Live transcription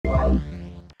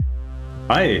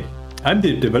Hi, I'm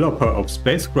the developer of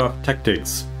Spacecraft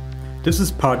Tactics. This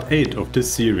is part 8 of this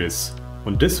series.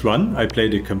 On this run I play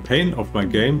the campaign of my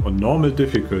game on normal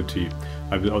difficulty.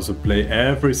 I will also play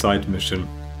every side mission.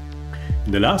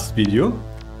 In the last video,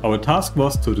 our task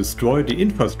was to destroy the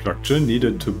infrastructure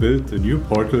needed to build the new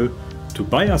portal to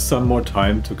buy us some more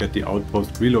time to get the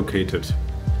outpost relocated.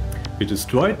 We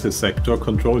destroyed the sector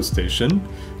control station.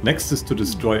 Next is to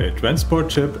destroy a transport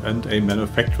ship and a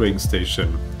manufacturing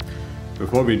station.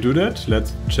 Before we do that,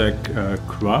 let's check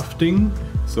crafting.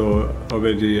 So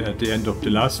already at the end of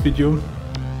the last video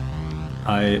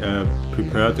I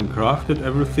prepared and crafted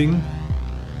everything,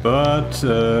 but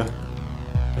I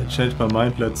changed my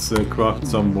mind. Let's craft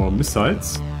some more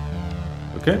missiles.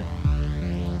 Okay,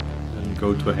 and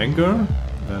go to hangar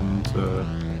and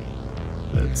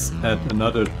let's add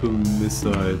another 2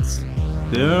 missiles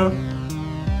there,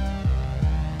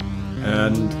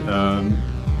 and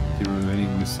the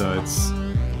remaining missiles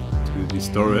to the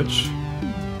storage.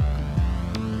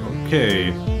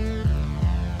 Okay,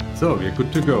 so we're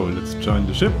good to go. Let's join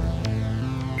the ship,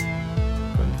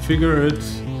 configure it,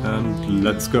 and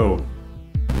let's go.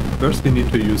 First we need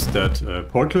to use that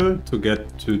portal to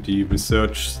get to the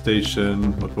research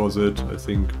station. What was it? I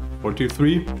think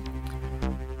 43.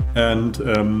 And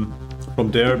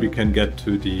from there we can get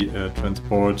to the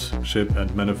transport ship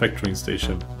and manufacturing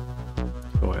station.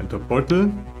 So enter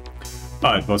portal.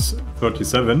 It was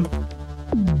 37.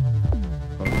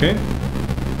 Okay.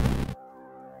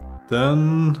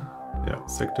 Then, yeah,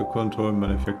 sector control,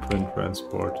 manufacturing,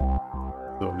 transport.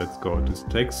 So let's go. This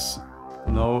takes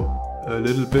now a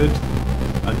little bit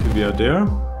until we are there.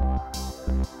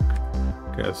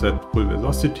 Okay, I set full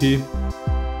velocity,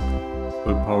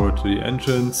 full power to the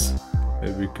engines.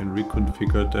 Maybe we can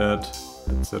reconfigure that.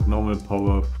 Let's set normal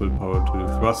power, full power to the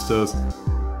thrusters.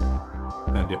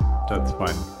 And yeah, that's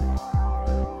fine.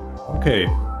 Okay.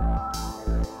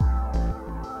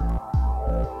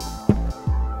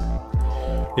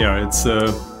 Yeah, it's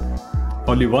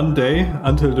only one day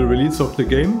until the release of the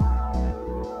game.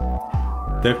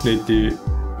 Definitely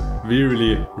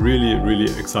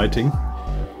really exciting.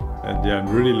 And yeah, I'm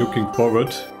really looking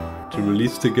forward to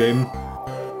release the game,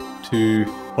 to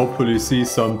hopefully see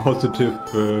some positive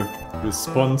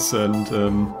response and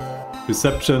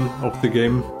reception of the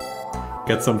game,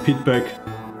 get some feedback.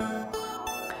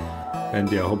 And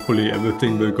yeah, hopefully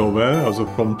everything will go well. Also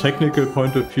from technical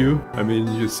point of view, I mean,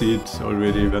 you see it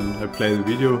already when I play the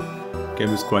video. The game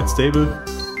is quite stable.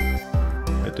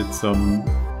 I did some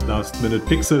last minute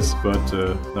fixes, but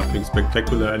nothing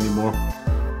spectacular anymore.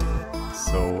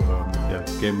 So yeah,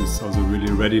 the game is also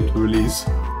really ready to release.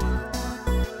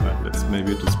 Let's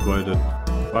maybe destroy the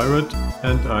pirate.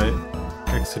 And I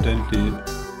accidentally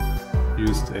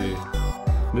used a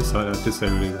missile. I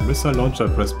disabled the missile launcher. I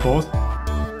pressed pause.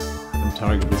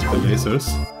 Target with the lasers.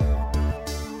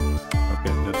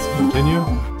 Okay, let's continue.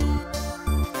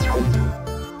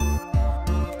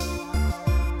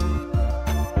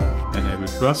 Enable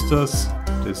thrusters,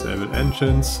 disable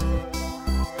engines,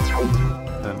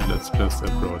 and let's just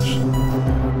approach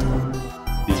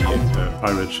the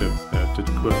pirate ship. Did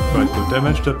quite good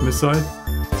damage, that missile,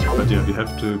 but yeah, we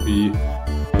have to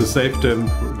save them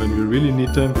when we really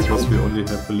need them, because we only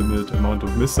have a limited amount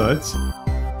of missiles.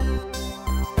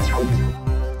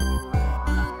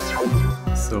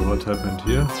 So what happened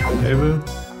here? Enable.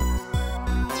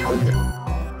 Okay.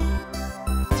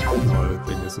 Now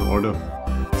everything is in order.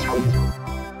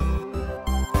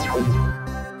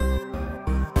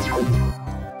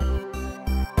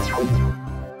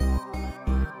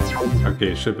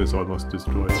 Okay, ship is almost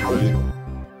destroyed already.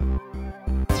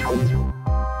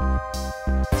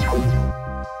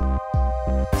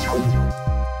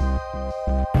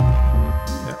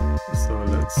 Yeah, so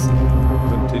let's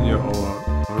continue our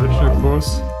original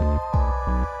course.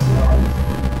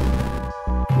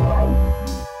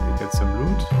 We get some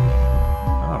loot.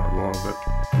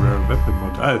 Rare weapon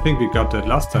mod. I think we got that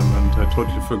last time and I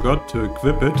totally forgot to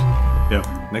equip it. Yeah,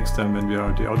 next time when we are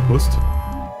at the outpost.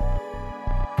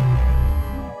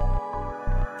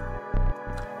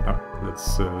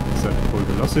 Let's set full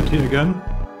velocity again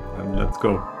and let's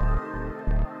go.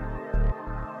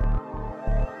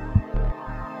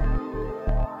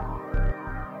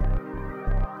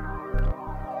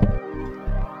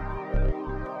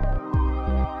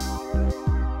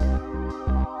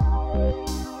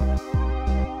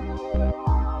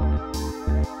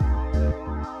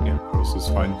 Is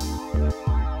fine.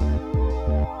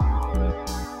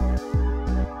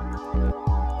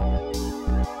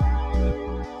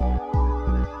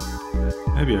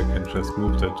 Maybe I can just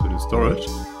move that to the storage.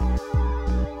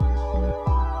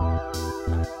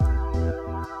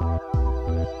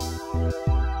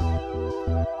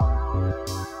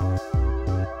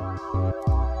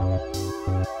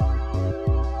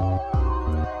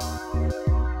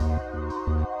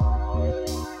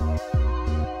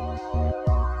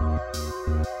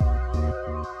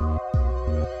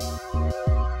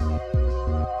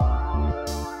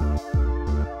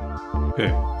 Okay.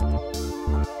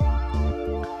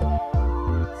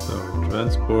 So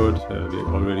transport,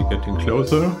 we're already getting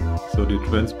closer. So the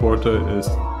transporter is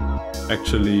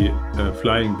actually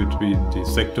flying between the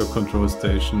sector control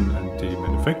station and the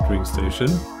manufacturing station.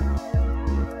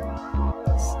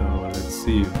 So let's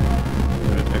see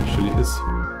where it actually is.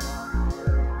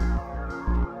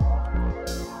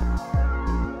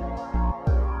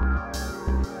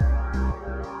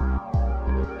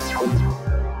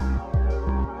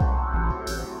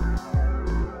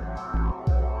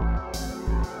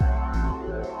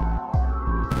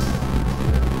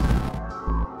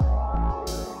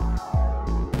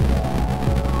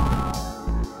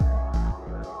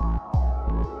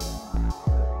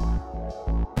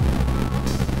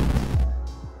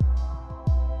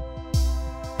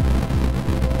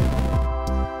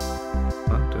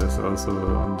 Also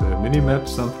on the minimap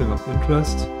something of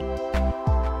interest.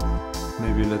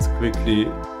 Maybe let's quickly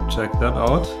check that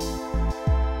out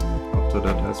after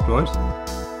that asteroid.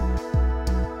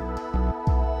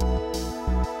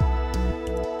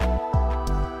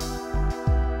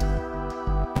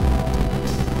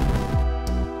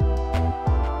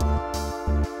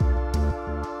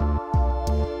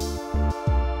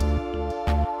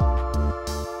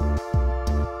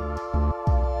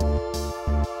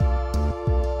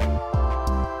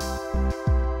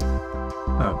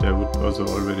 There would also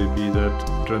already be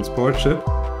that transport ship,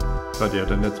 but yeah,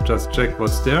 then let's just check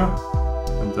what's there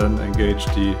and then engage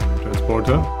the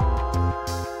transporter.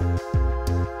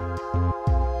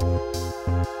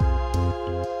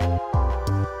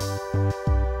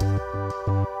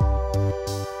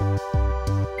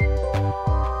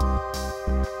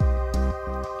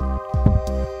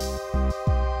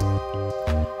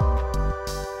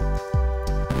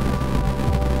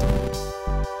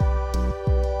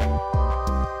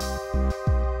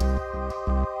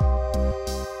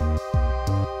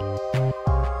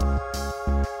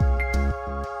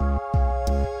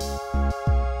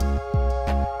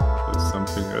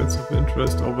 Else of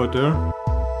interest over there.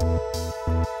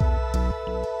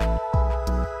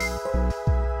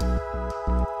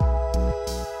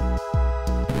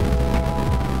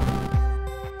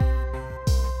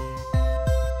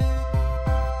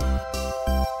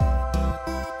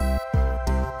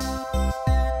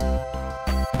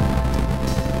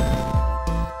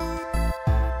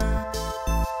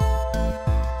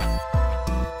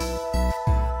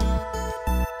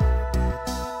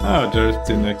 Ah, there's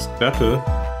the next battle.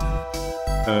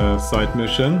 Side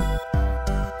mission.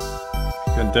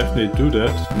 Can definitely do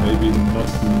that. Maybe not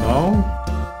now,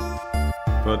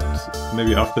 but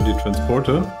maybe after the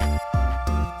transporter.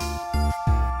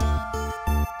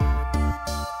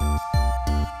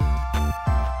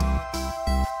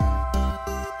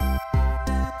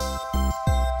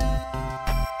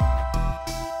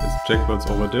 Let's check what's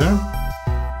over there.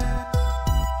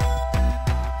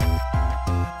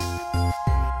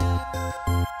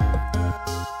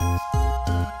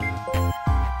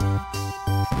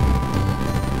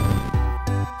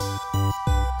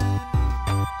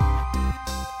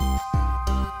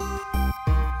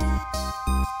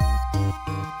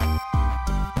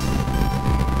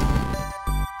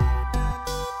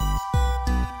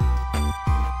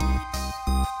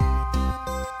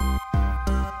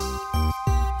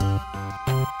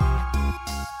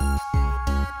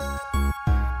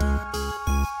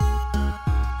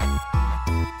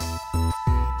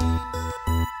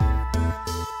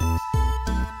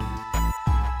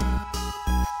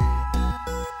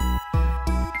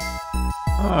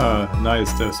 Ah,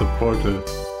 nice, there's a portal.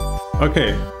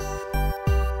 Okay,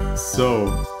 so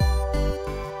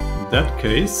in that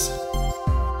case,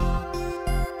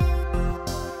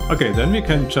 okay, then we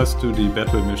can just do the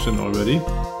battle mission already.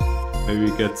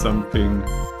 Maybe get something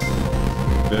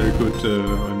very good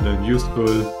and then useful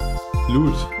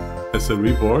loot as a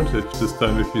reward.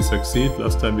 If we succeed.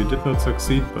 Last time we did not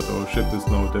succeed, but our ship is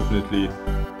now definitely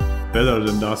better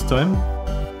than last time.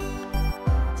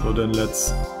 So then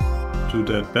let's do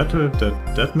that battle,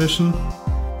 that mission,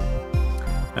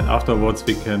 and afterwards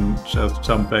we can just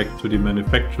jump back to the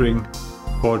manufacturing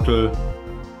portal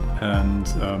and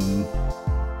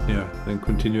yeah, then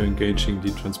continue engaging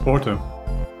the transporter.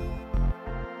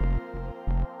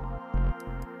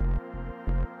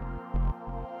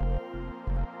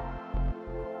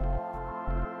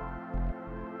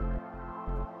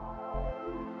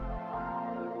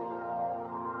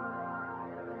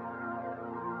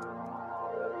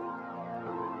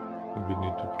 We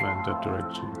need to fly in that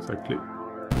direction, exactly.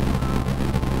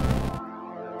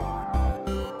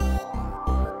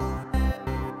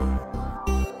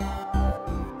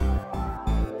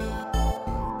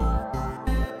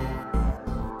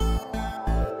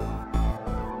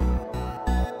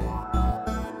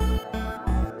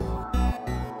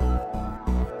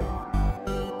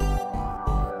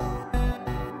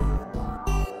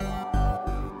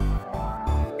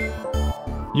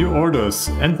 New orders.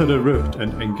 Enter the rift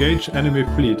and engage enemy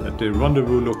fleet at the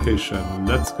rendezvous location.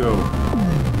 Let's go.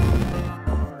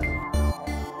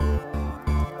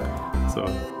 So,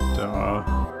 there are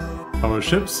our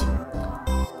ships.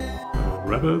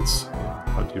 Rebels.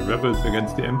 The rebels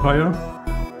against the Empire.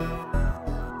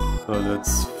 So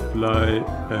let's fly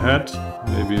ahead.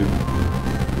 Maybe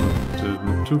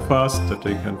not too fast that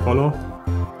they can follow.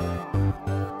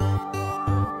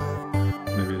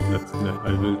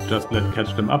 I will just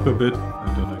catch them up a bit,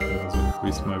 and then I can also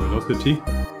increase my velocity.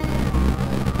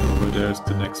 Over there is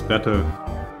the next battle.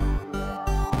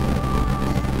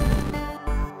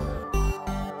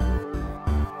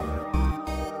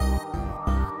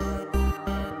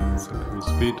 Let's increase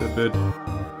speed a bit.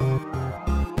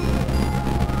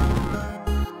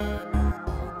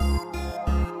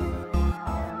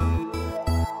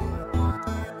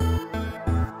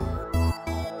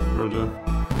 Roger.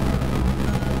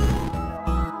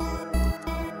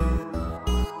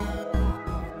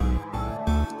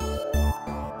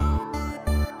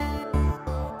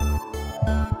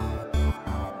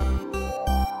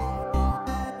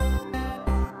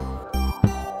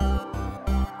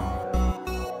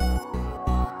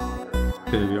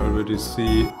 Okay, we already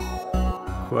see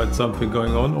quite something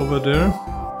going on over there.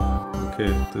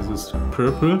 Okay, this is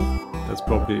purple. That's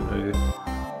probably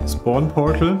a spawn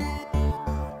portal.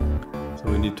 So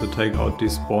we need to take out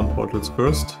these spawn portals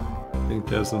first. I think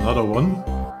there's another one.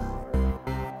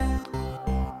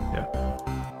 Yeah.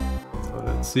 So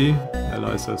let's see.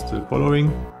 Allies are still following.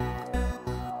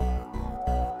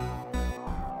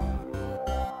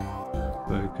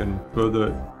 So you can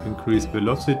further increase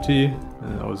velocity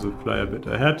and also fly a bit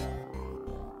ahead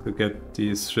to get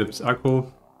these ships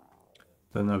aggro.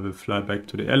 Then I will fly back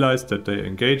to the allies that they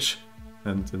engage,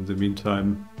 and in the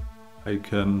meantime I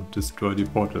can destroy the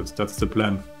portals. That's the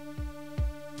plan.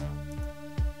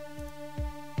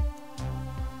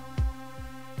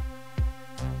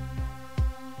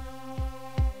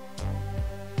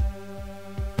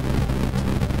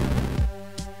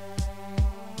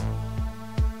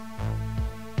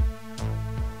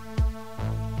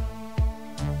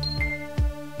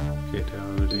 Okay, they're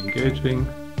already engaging.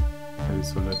 Okay,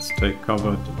 so let's take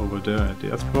cover over there at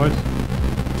the asteroid.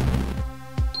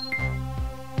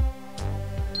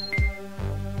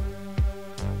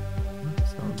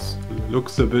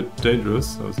 Looks a bit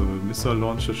dangerous. Also a missile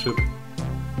launcher ship.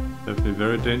 Definitely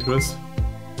very dangerous.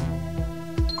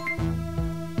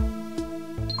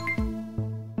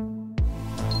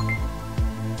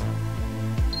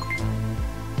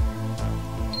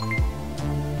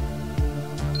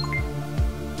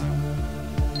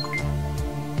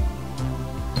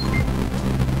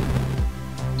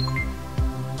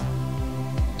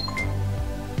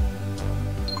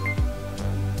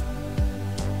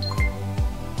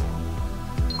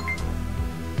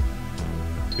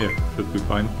 Yeah, should be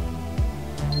fine.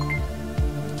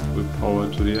 With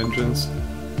power to the engines.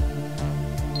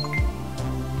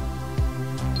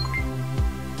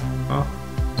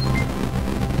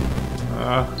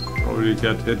 Probably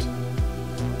get hit.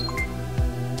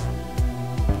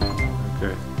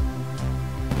 Okay.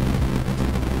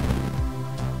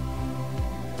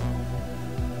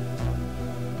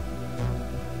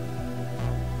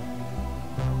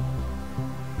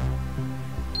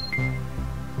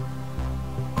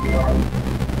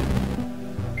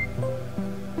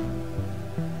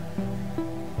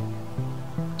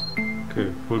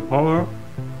 Okay, full power,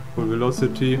 full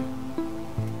velocity.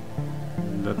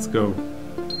 Let's go.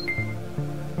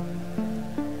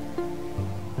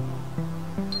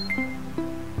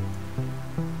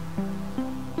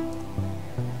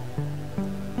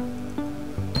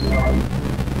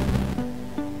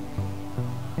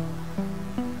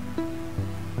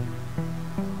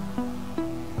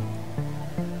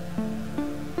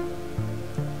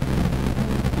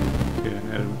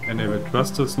 Enable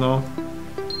thrusters now.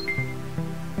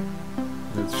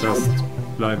 Let's just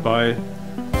fly by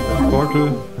the portal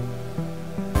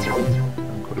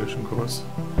on collision course.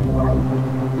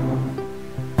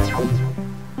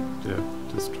 Yeah,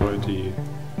 destroy the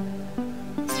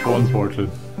spawn portal.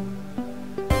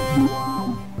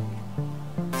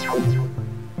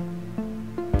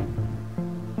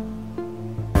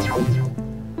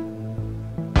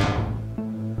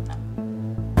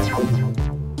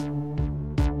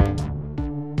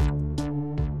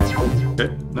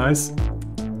 Okay, nice.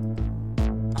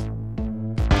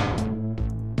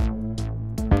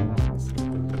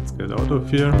 Let's get out of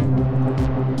here.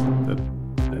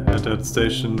 That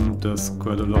station does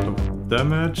quite a lot of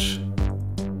damage.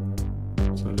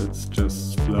 So let's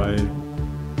just fly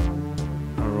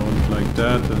around like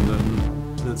that and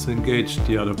then let's engage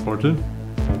the other portal.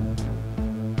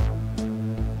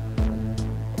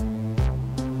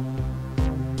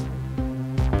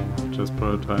 just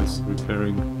prioritize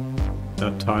repairing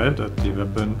that tile that the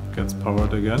weapon gets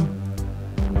powered again.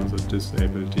 Also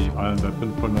disable the iron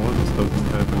weapon for now. This doesn't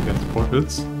help against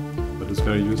portals, but it's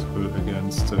very useful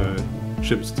against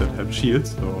ships that have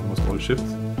shields, or almost all ships.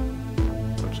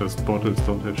 But just portals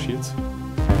don't have shields.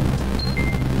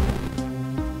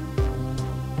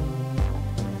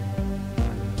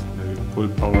 Maybe full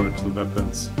power to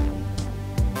weapons.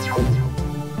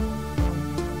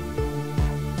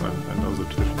 And also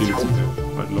to shields, we have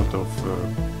quite a lot of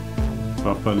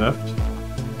buffer left.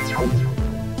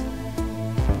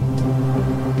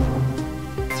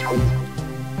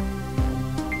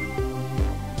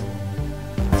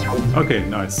 Okay,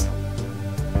 nice.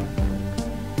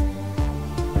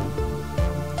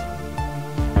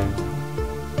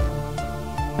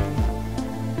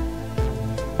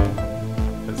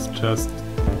 Let's just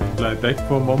fly back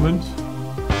for a moment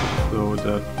so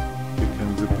that we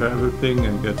can repair everything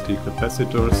and get the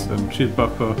capacitors and shield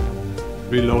buffer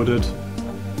reloaded.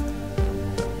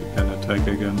 We can attack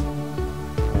again.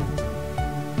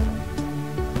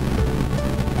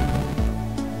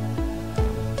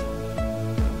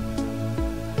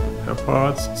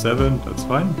 Parts, 7, that's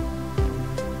fine.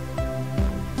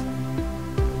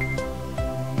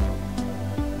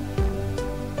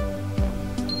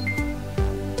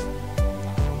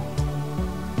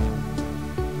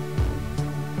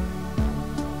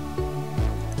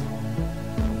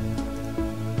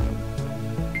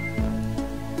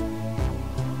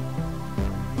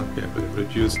 Okay, we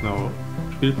reduce now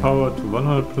field power to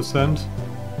 100%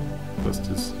 because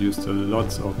this used a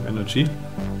lot of energy.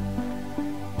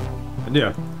 And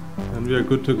yeah, and we are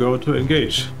good to go to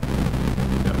engage.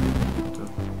 Yeah, that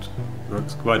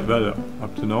works quite well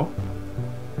up to now.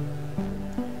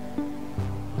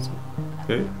 So,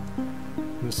 okay,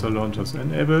 missile launchers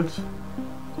enabled. So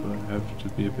I have to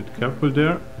be a bit careful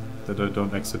there, that I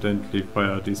don't accidentally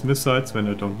fire these missiles when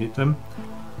I don't need them.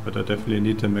 But I definitely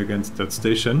need them against that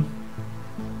station.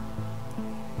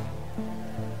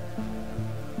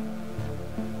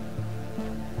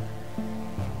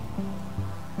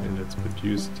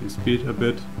 Reduce the speed a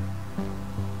bit.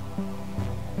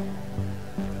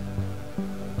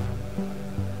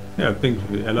 Yeah, I think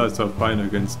the allies are fine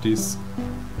against these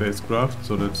spacecraft,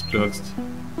 so let's just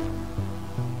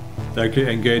likely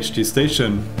engage the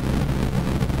station.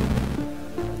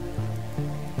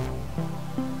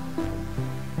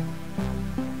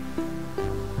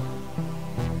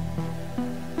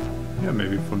 Yeah,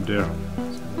 maybe from there.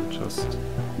 So we'll just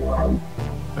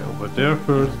fly over there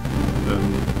first, and then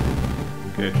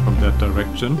engage from that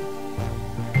direction.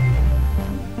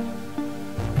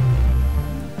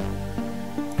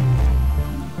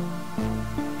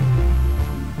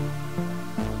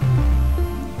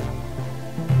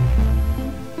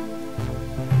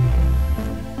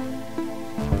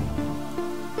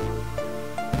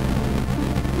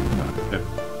 Yeah,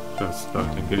 just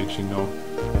start engaging now.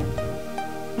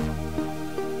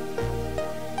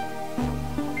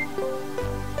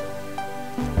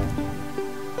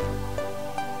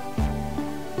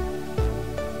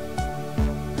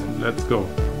 Let's go.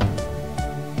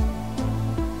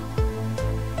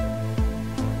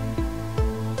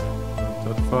 Not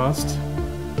that fast.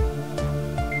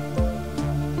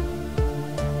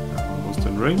 Almost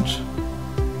in range.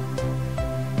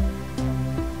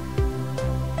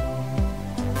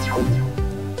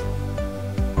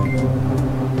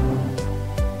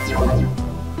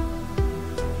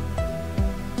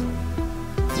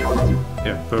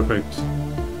 Yeah, perfect.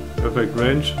 Perfect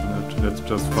range. Let's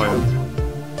just fire.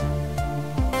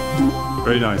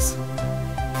 Very nice.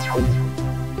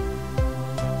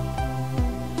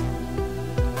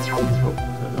 Oh,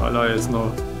 the ally is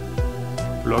now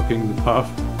blocking the path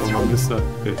for my missile.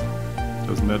 Okay,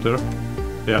 doesn't matter.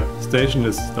 Yeah, station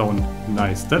is down.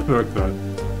 Nice, that worked well.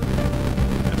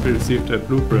 And we received a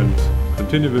blueprint.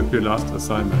 Continue with your last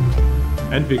assignment.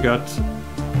 And we got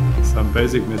some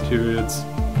basic materials,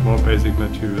 more basic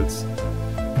materials.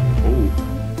 Oh,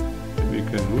 maybe we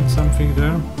can loot something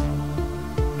there.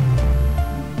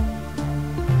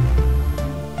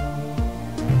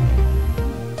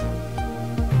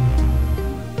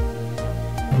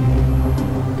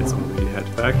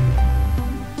 Back.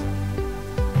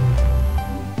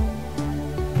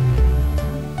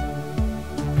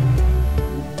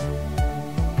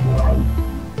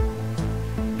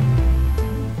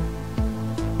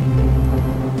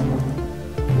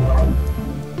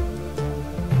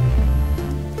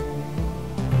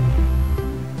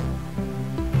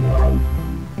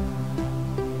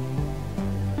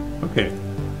 Okay.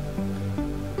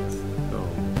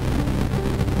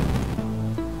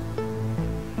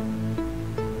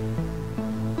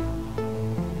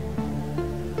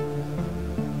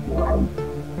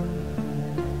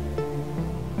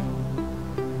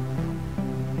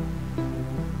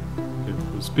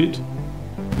 to speed.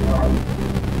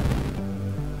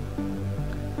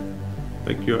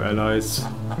 Back your allies.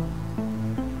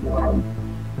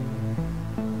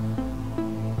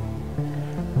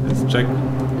 Let's check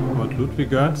what loot we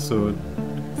got. So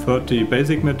 30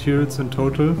 basic materials in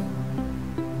total.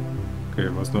 Okay,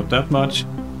 it was not that much.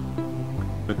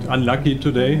 But unlucky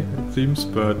today, it seems,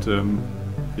 but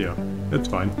yeah, that's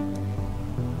fine.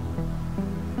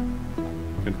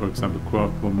 You can, for example,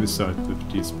 craft more missiles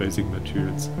with these basic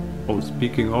materials. Oh,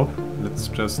 speaking of, let's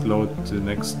just load the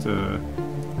next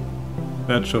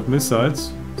batch of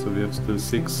missiles. So we have still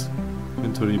 6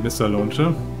 into the missile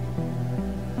launcher.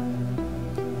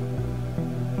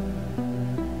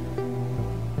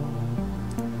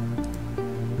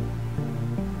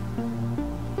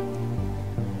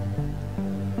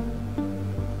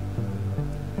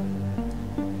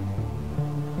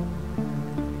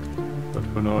 But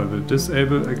for now I will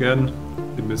disable again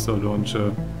the missile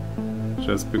launcher,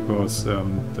 just because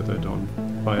that I don't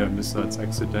fire missiles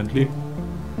accidentally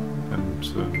and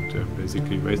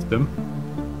basically waste them.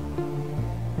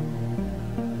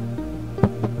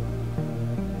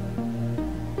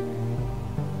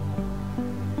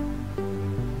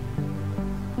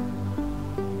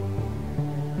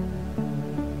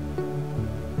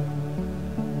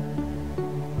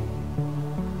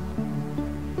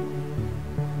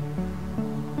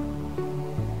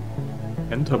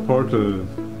 Enter portal.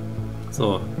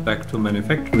 So back to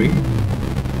manufacturing.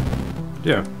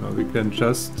 Yeah, now we can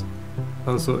just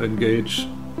also engage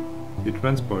the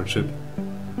transport ship.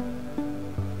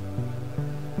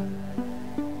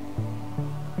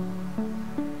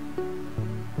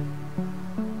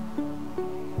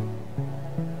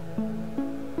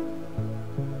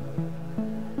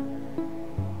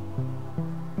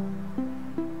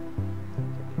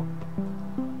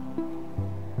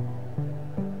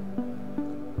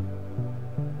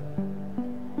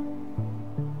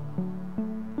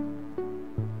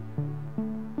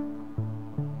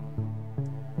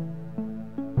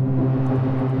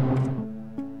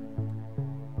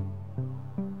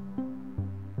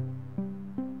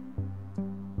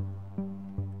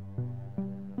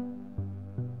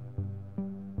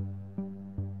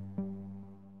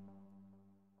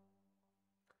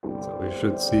 So we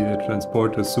should see the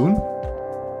transporter soon.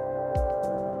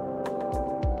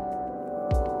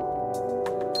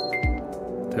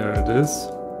 There it is.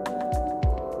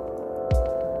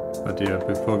 But yeah,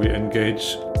 before we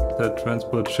engage that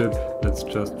transport ship, let's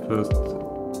just first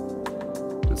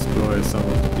destroy some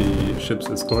of the ships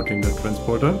escorting the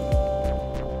transporter.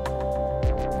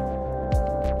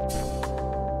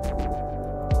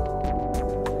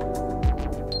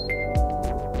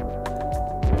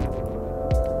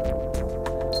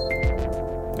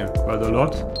 Yeah, quite a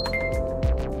lot.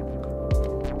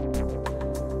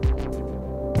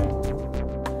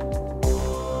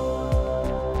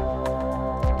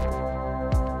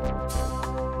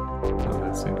 Now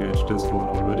let's engage this one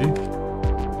already.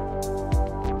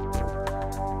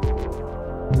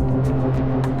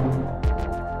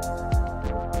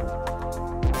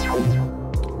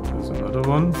 There's another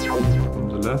one from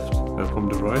the left, from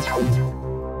the right.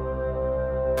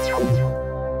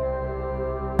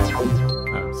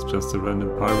 It's just a random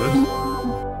pirate.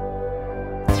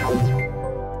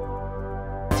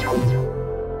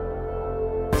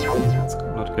 Let's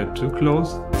not get too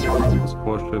close. Those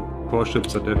four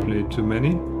ships are definitely too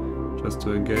many, just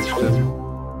to engage them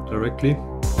directly.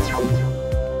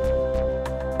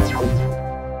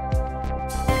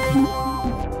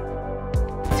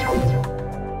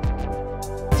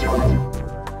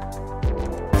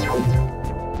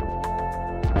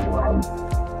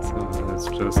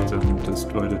 Just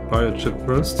destroy the pirate ship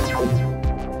first. Okay.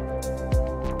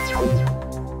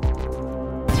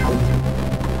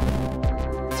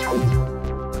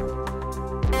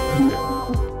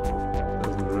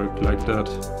 Doesn't work like that.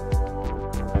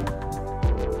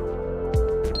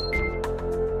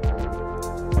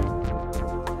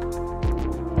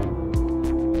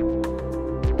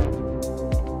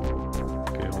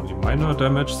 Okay, only minor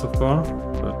damage so far,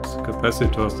 but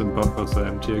capacitors and bumpers are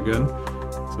empty again.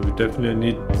 So we definitely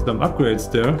need some upgrades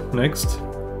there next.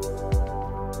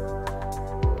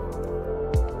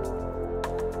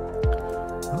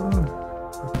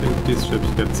 I think these ships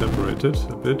get separated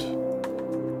a bit.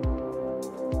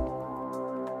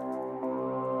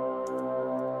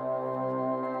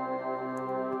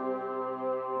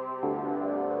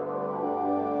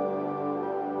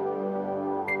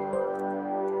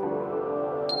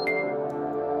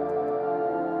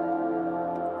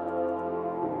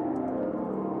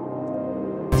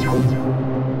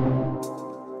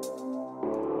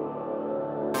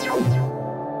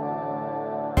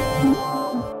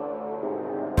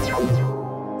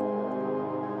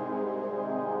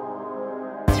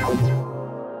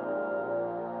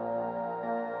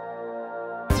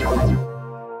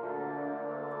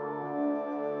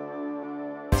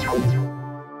 Okay,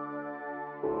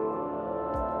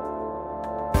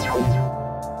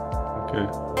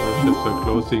 the ships are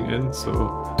closing in,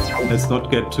 so let's not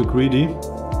get too greedy.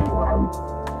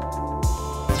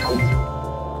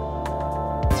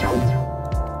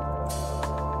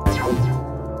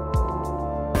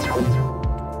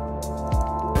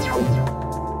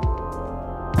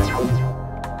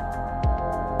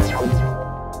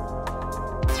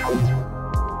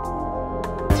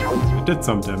 It did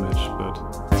some damage, but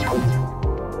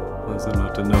also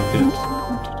not enough yet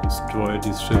to destroy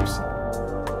these ships.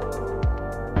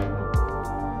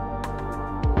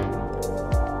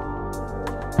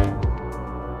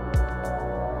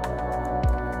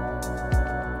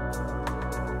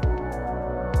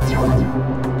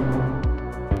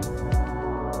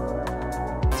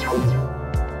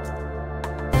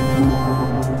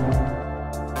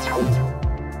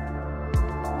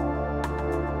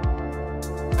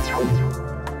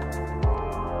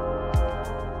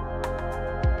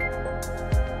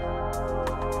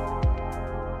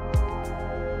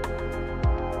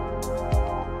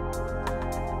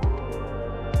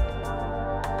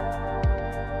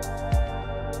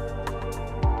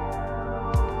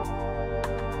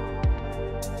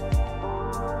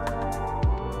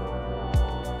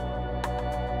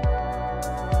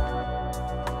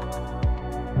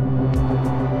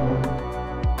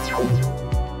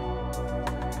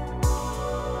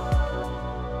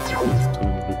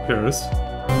 Repairs.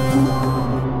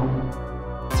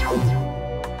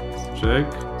 Let's check,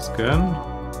 scan.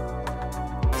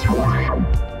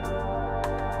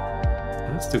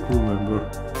 That's the crew member.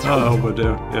 Ah, over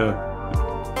there, yeah.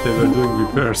 They were doing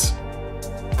repairs.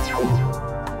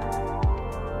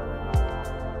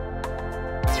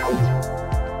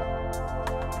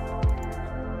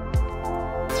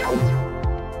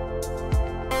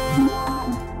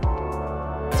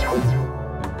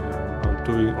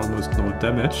 Doing almost no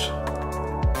damage.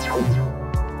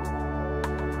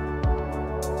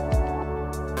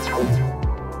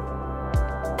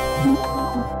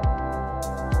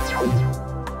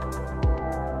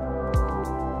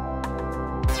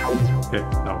 Okay,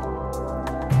 now.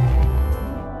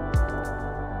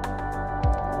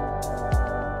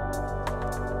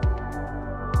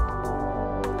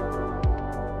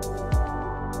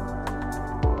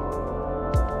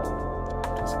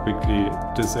 Just quickly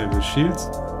disable shields.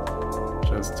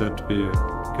 Just that we're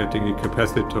getting a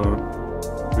capacitor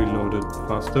reloaded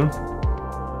faster.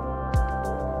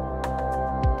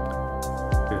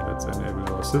 Okay, let's enable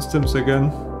our systems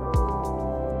again.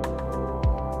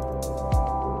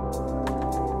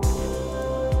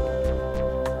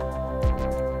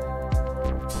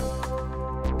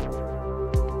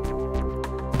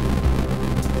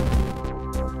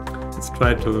 Let's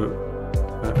try to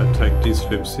attack these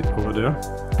ships over there.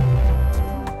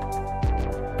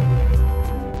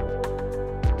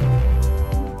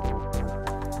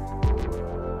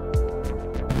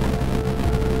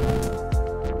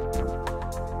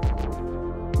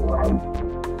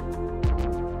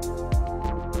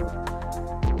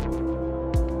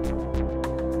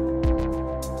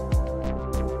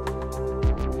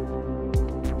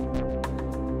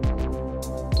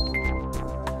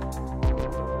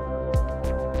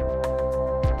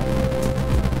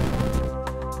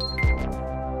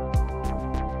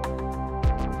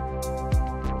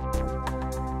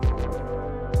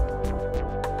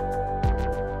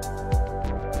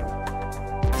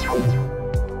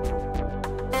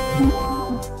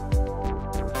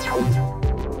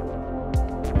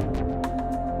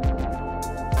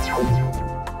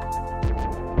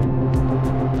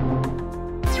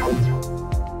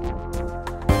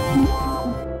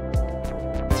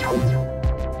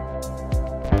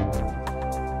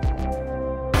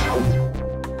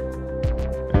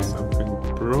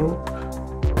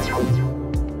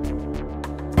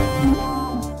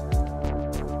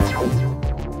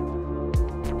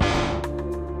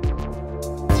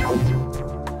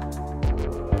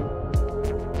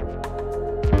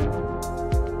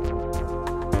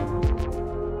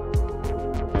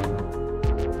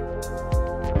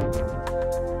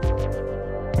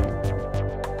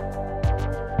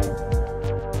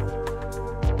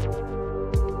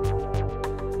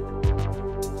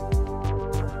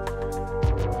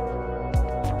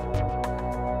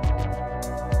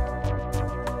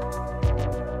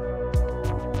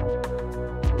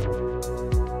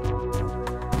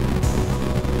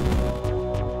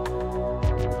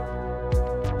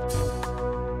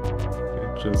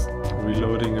 Just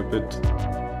reloading a bit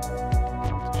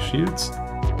shields.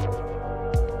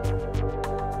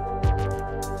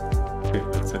 Okay,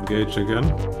 let's engage again.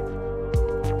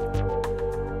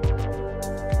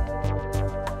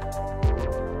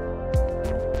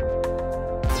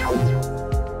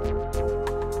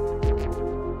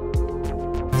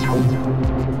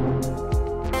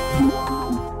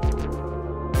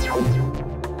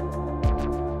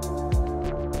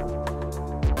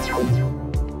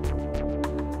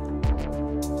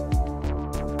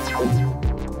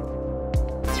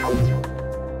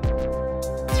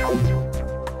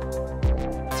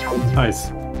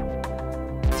 Nice.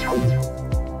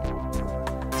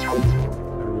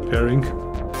 Repairing.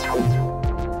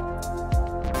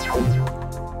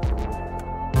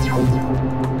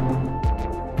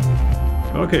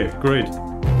 Okay, great.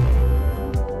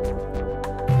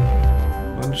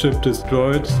 One ship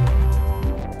destroyed.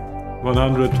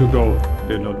 100 to go.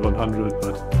 Okay, not 100,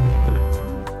 but...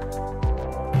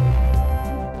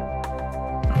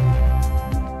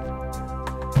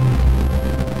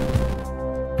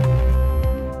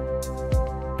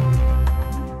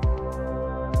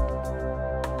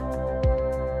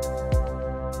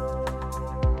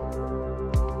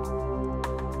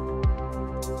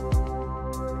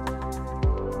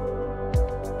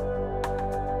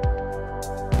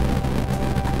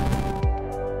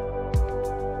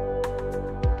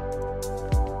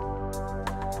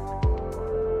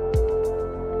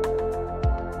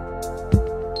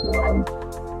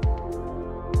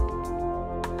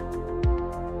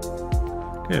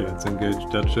 Okay, let's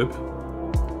engage that ship.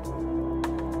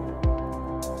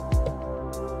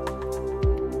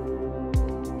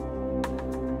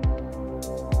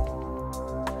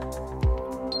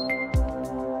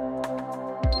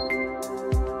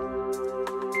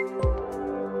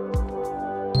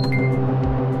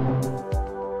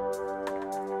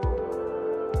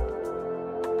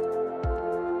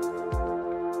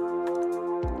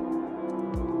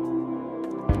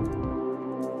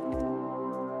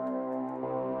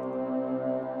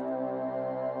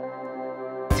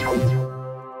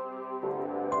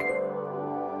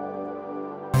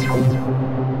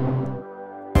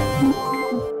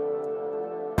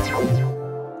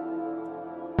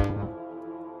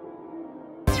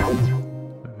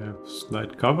 I have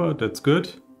slight cover, that's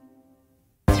good.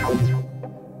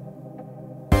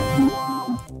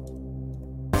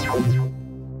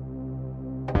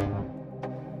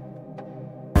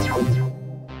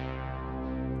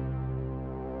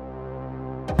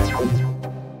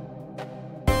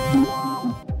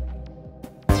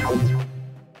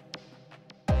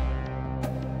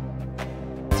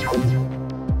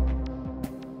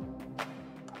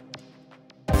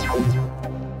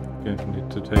 Okay, need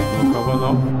to take more cover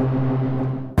now.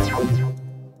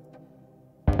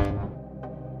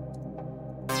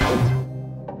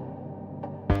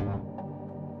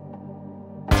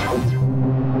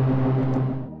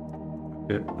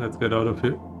 Okay, let's get out of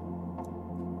here.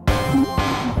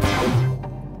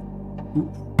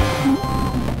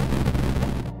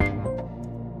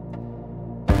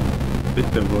 I think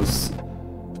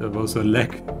there was a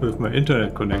lag with my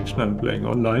internet connection. I'm playing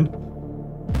online.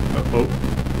 Uh-oh.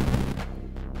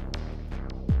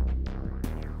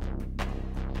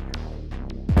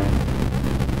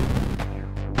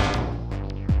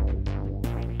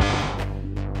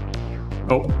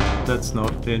 Oh, that's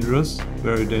not dangerous.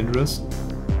 Very dangerous.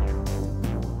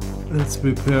 Let's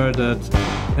repair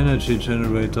that energy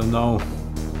generator now.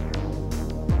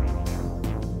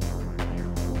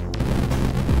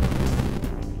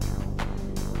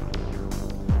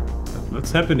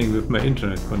 What's happening with my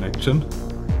internet connection?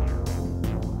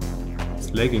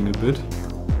 It's lagging a bit.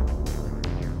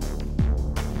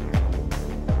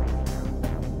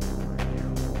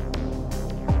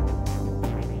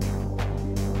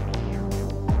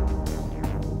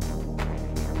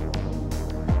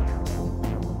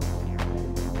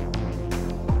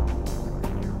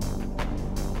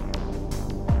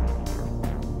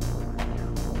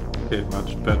 Okay,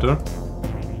 much better.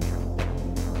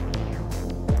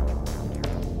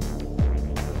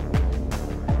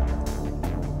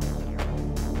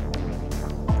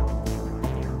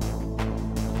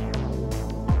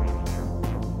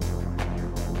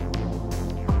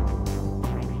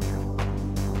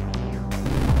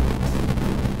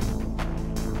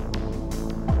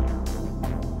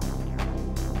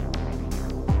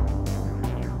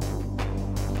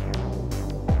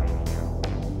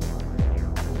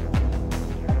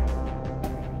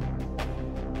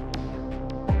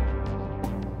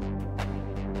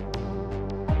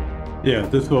 Yeah,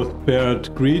 this was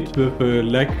paired greed with a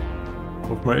lack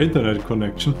of my internet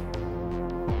connection.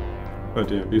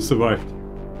 But yeah, we survived.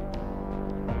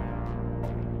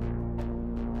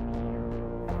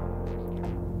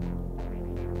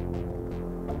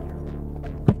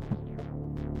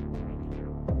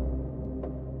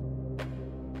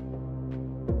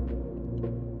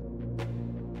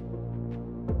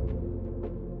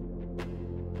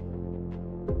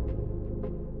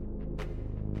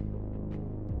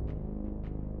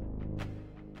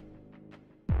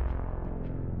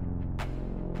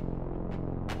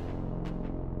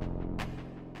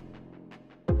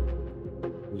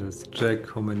 Let's check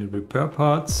how many repair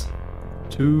parts.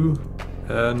 2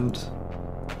 and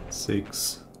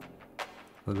 6.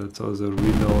 So let's also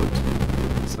reload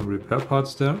some repair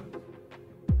parts there.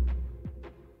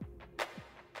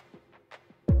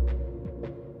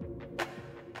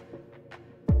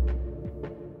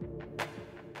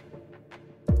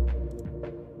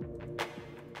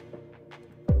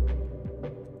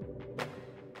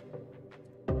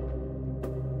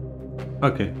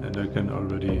 Okay, and I can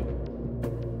already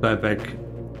fly back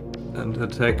and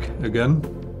attack again.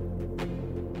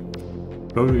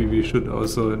 Probably we should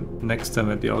also next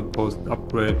time at the outpost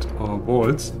upgrade our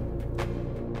walls.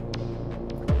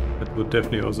 That would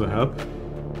definitely also help.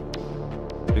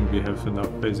 I think we have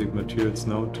enough basic materials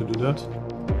now to do that.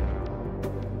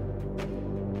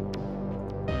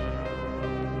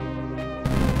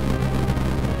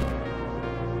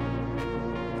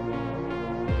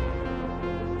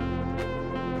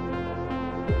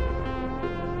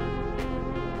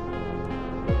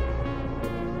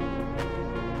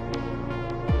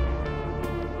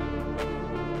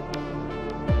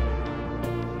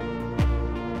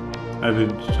 I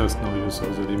will just now use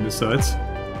also the missiles.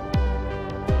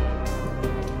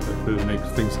 That will make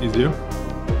things easier.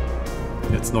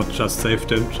 Let's not just save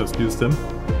them, just use them.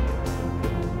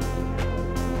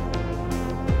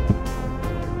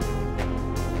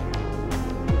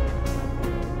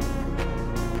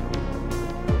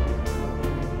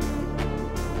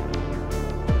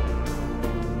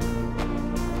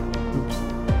 Oops,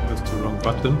 pressed the wrong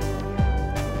button.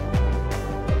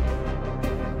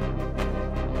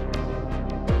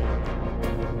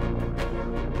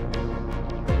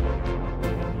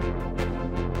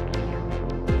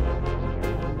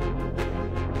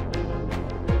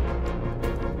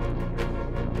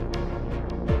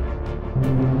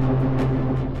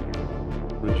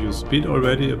 Reduce speed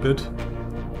already a bit,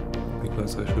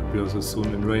 because I should be also soon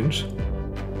in range.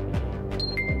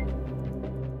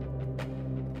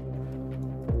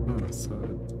 So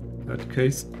in that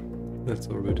case, let's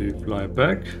already fly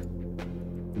back.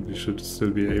 And we should still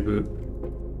be able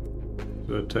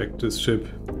to attack this ship.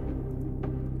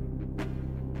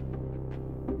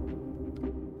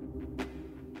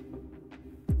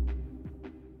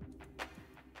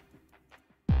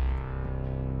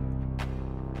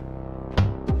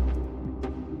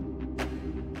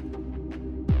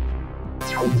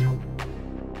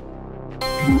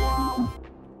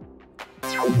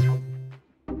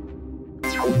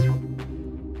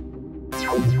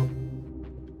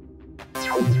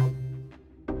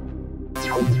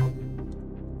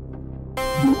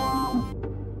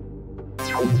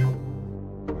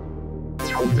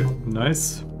 Okay,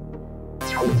 nice.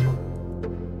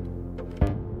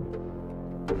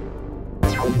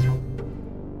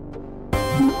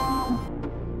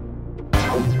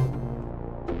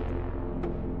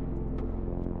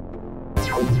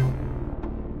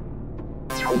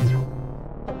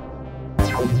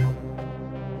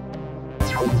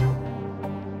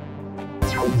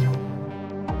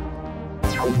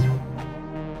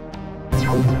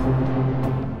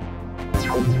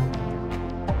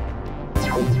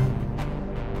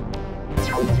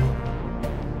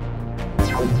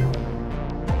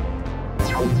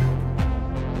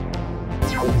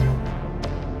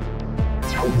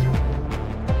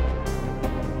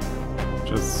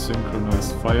 Just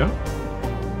synchronize fire.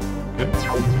 Okay.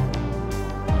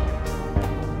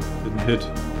 Didn't hit.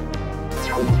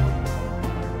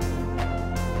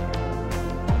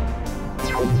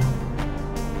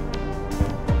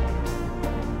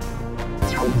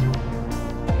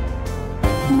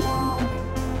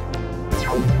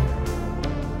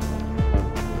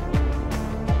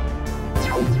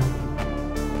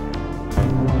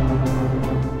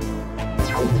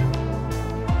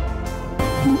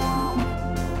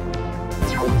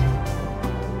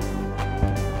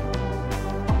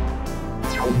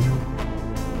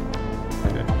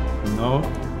 Now,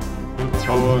 full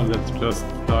power, let's just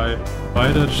fly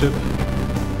by that ship.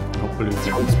 Hopefully we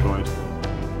can destroy it.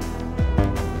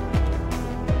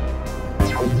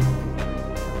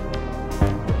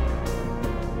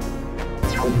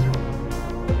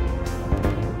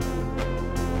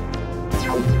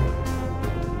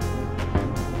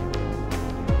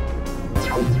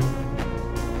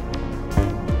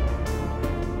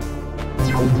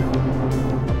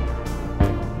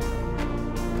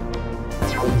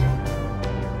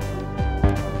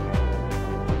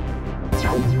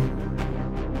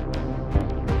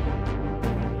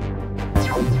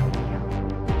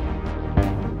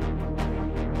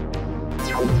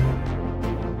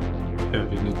 Yeah,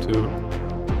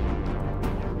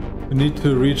 we need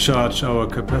to recharge our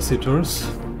capacitors.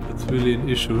 That's really an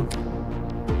issue.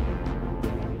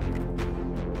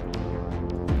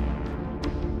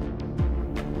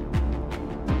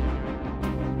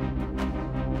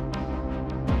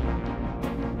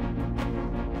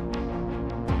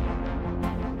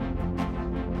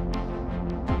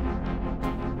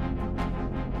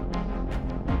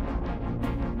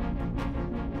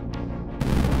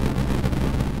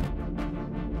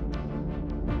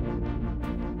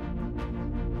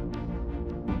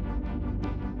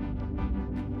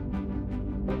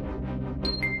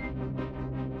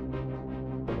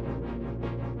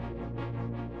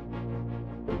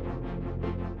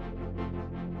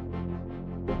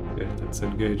 Let's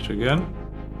engage again.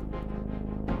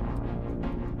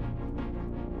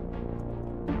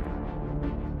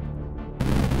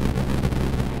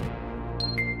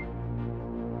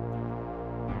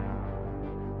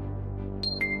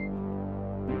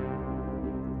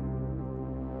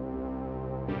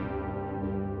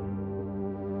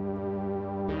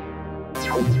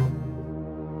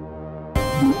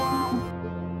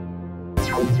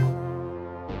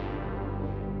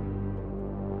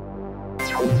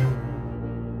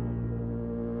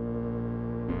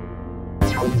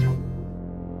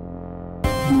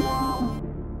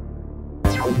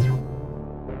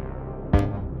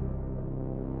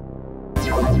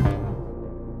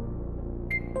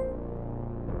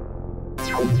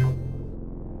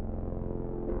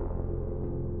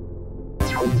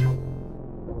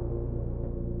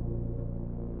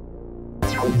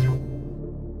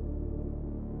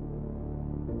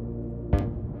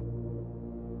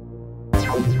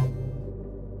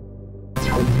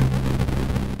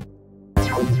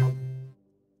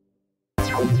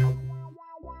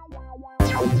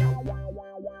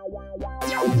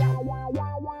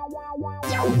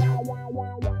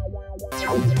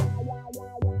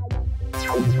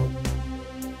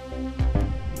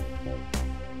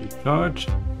 Recharge.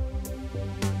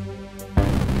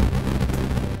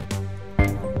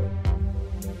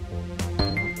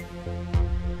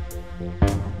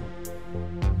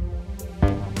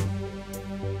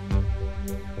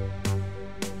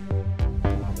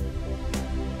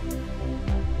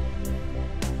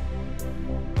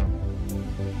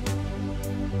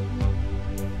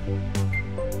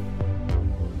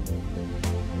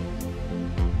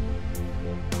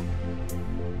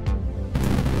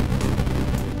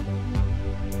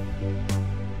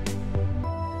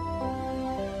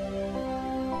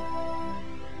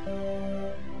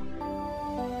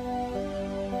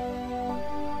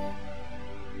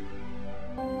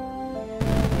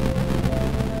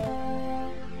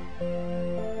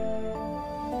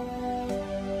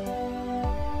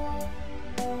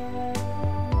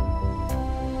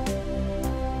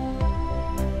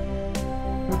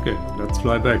 Okay, let's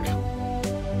fly back.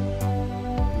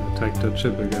 Attack that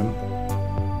ship again.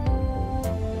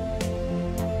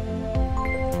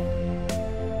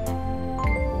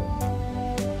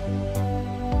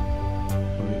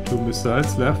 Only 2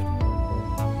 missiles left.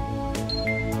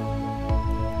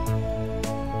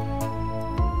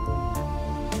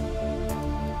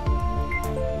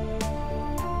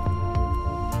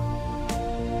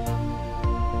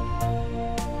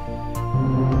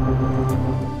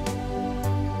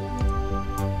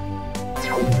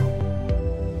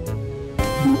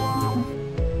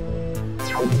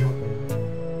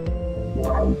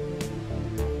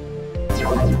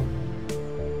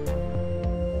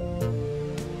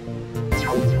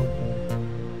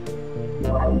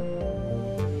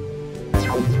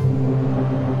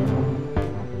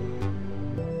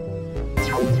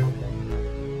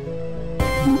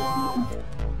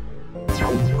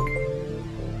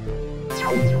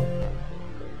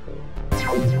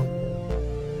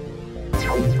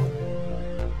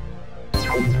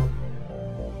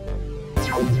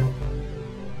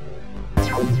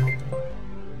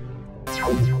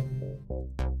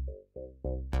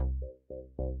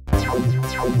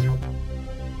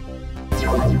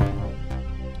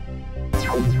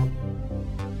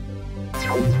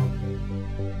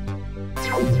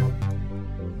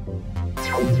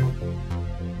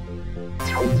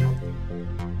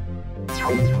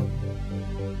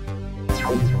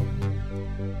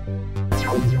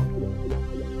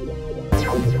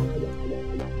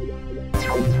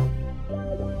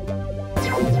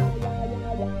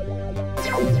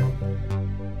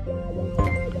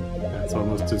 It's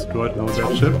almost destroyed now,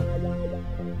 that ship.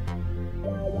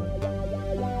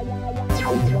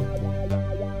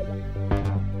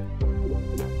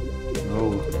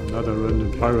 Oh, another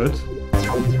random pirate.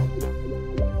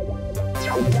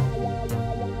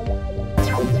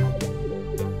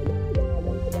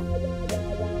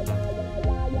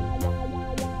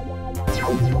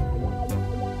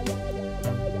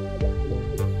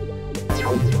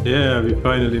 Yeah, we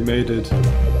finally made it.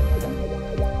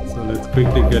 So let's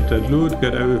quickly get that loot,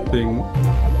 get everything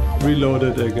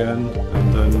reloaded again,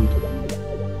 and then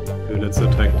okay, let's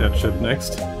attack that ship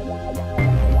next.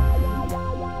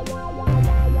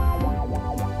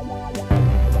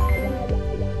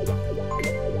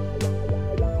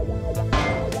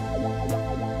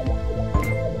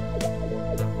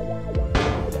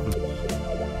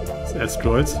 It's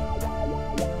asteroids.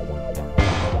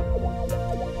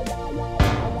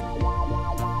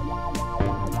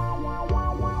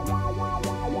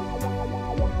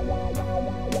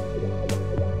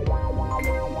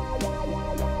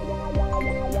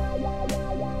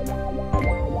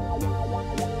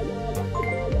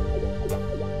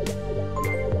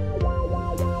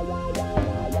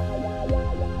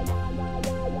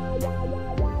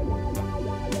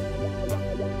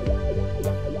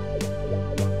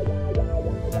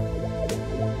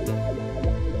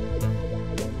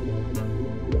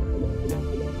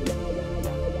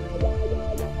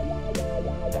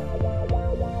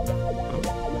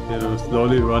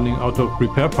 slowly running out of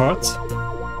repair parts.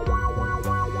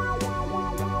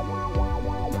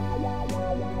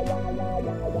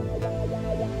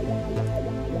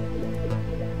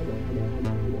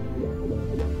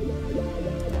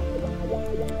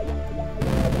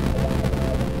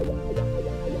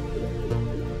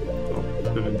 Oh,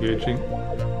 still engaging.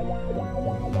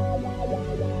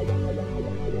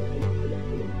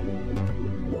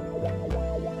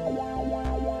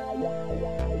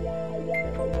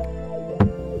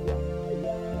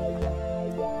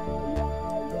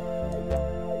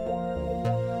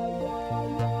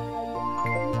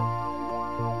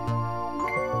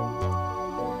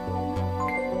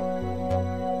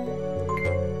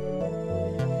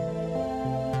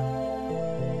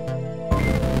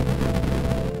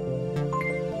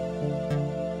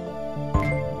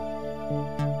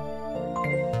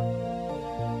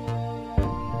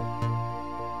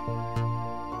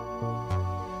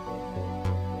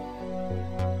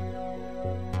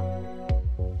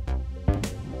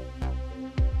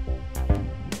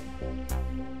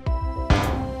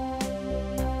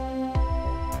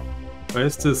 Why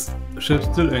is this ship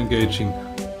still engaging?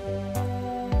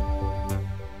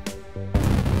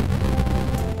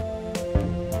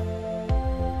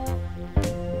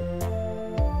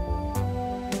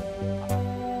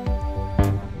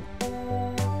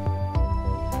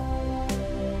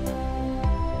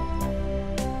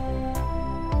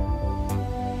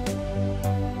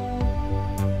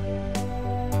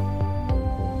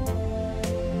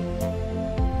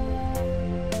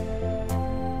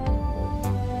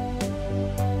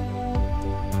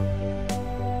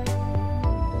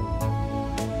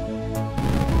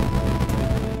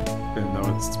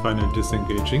 It's finally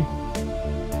disengaging.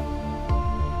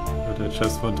 But I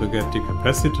just want to get the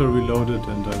capacitor reloaded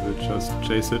and I will just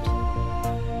chase it.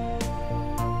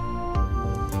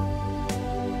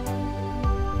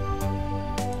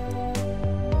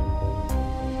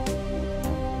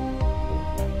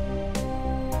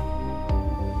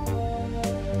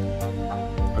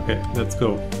 Okay, let's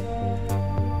go.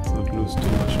 Let's not lose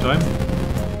too much time.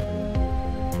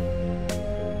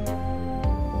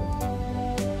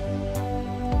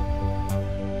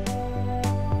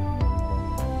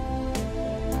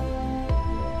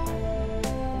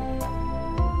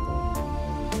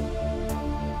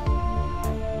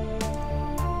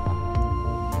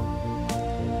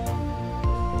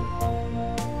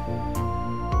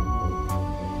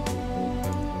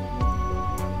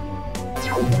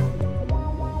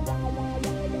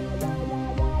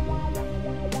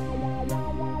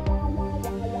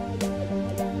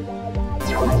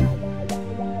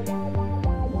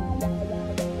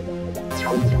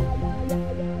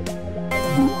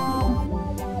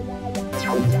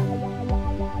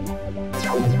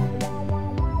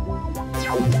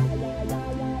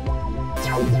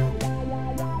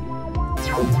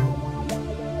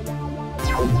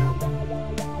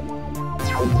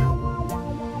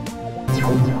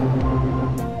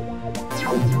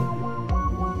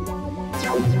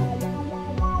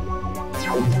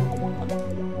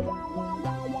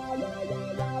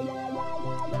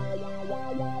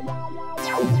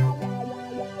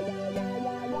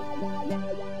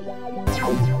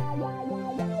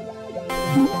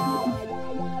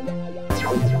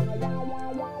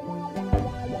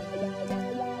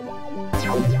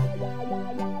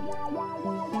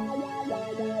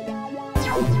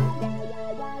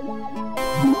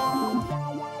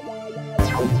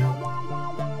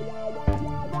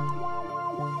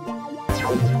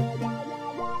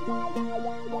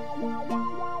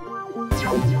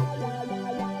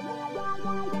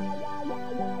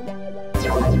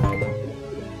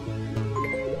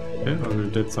 Okay, I will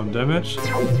did some damage.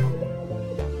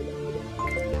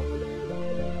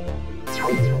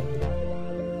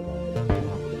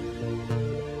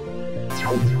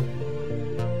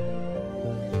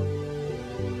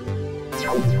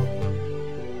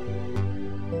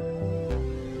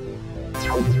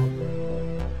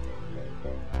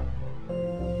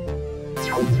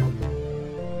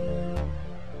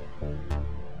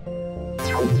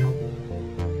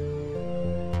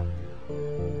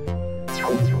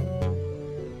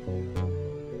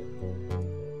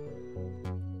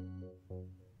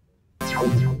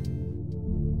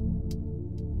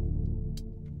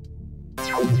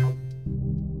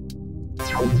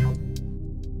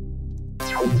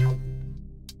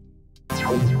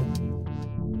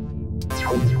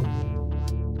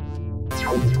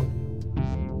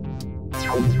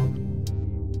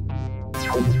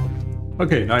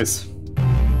 Okay, nice.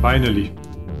 Finally.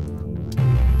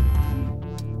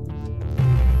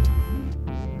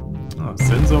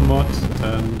 Sensor mod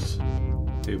and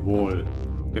a wall.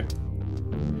 Okay.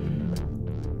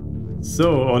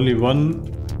 So, only one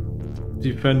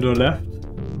defender left.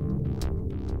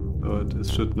 So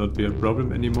this should not be a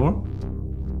problem anymore.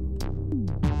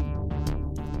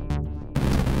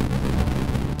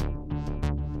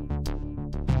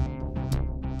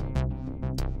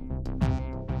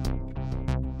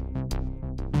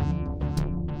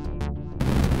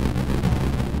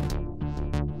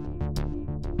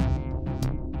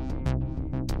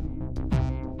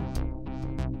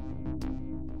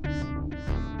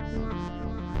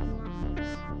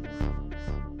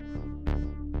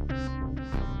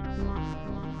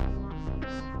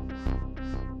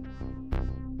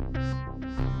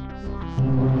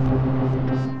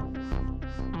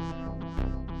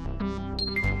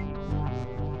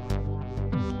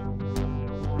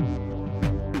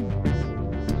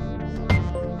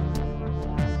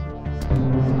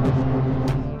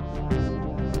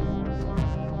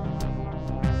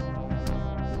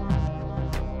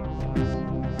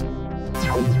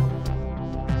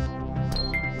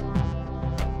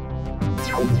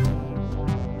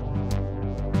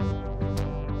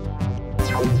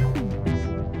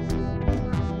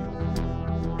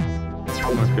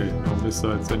 Okay, no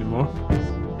missiles anymore.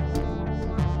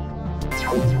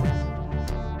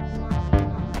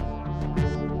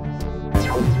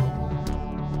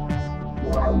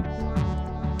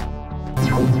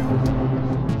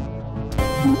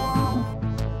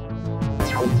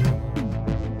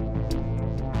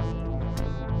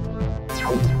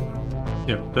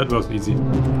 Yeah, that was easy.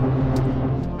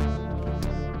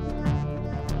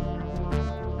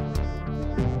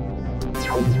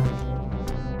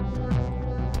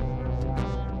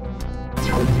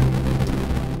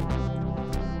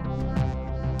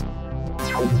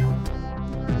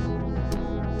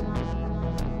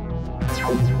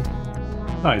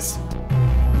 Nice.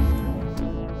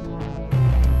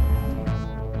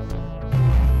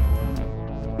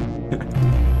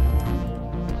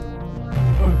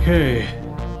 Okay,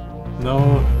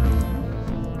 now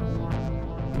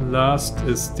last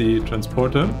is the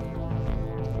transporter.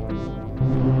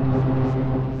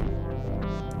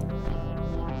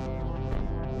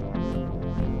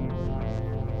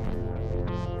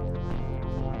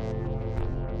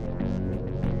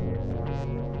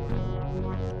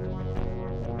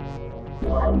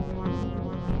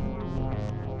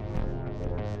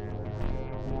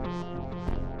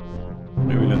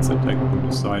 Maybe let's attack from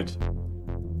the side.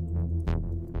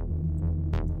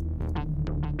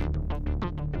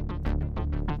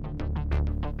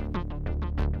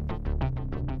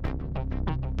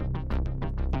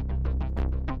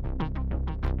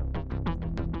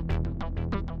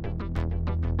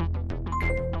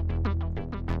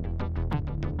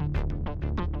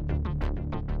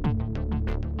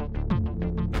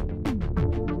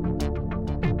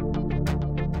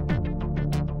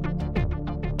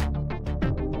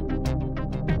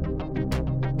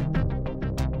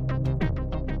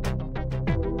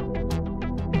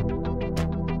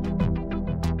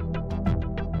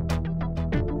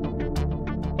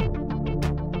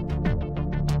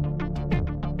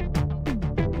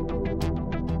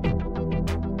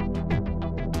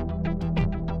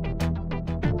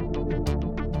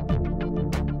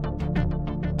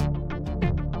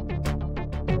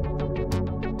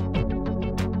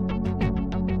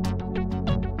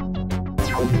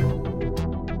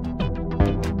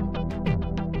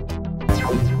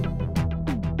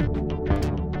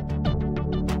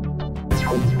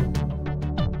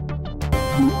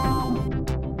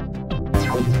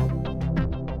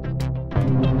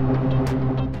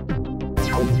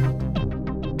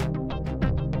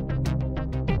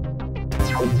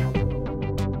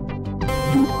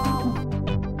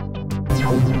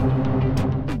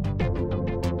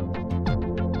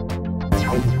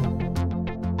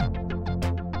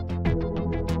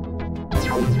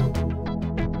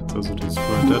 Let's also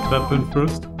destroy that weapon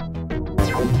first.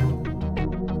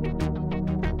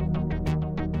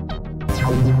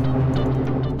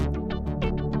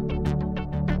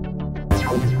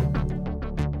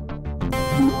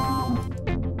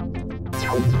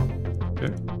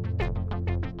 Okay.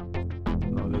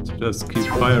 Now let's just keep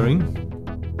firing.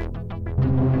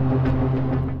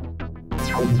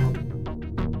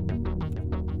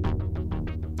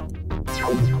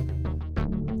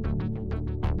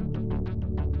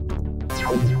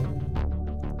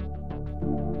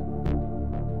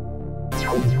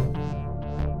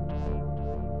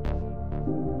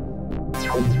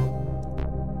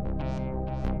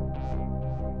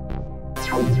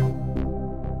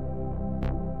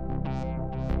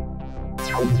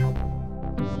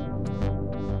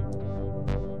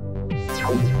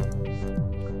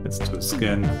 Let's do a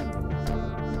scan.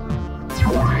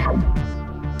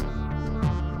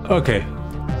 Okay,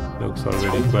 looks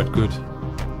already quite good.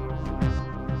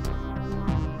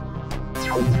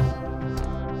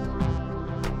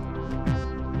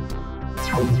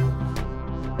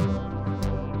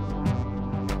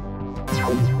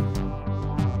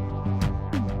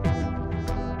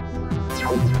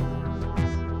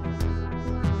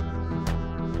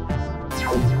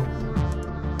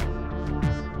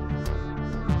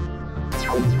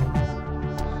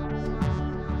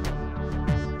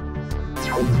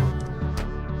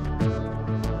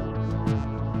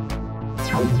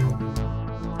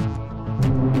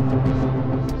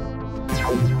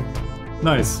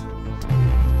 Nice.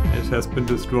 It has been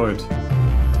destroyed.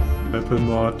 Weapon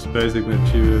mod, basic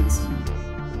materials,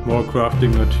 more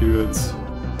crafting materials.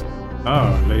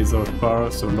 Ah, laser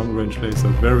bar, so long range laser.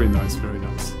 Very nice, very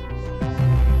nice.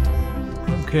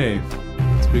 Okay,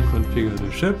 let's reconfigure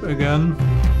the ship again.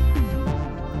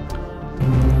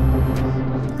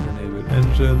 Enable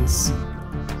engines.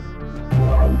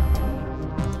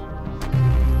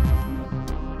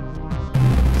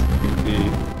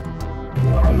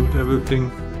 Loot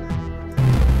everything.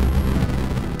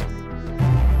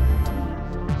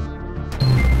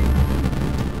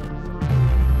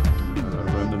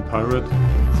 Random pirate,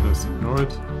 so let's ignore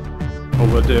it.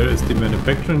 Over there is the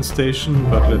manufacturing station,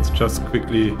 but let's just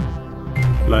quickly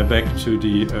fly back to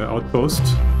the outpost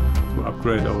to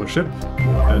upgrade our ship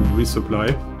and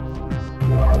resupply.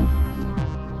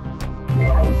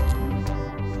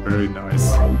 Very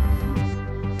nice.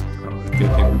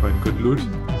 Getting quite good loot.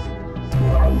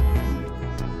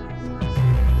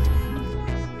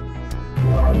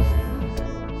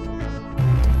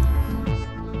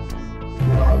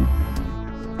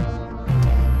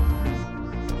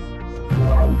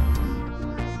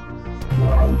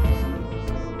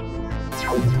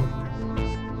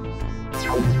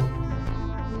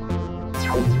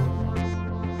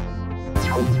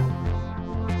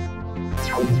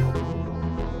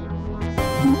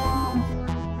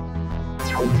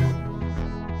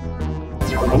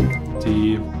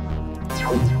 The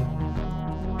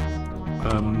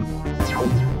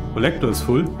collector is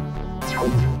full.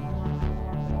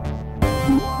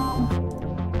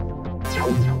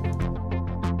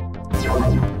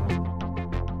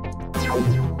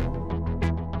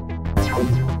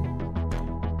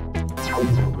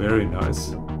 Very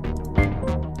nice.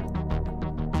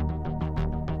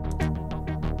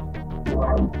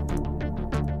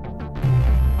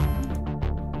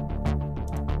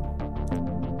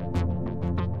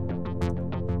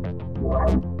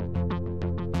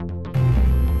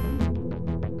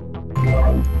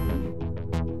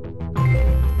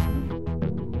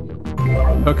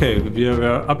 Okay, we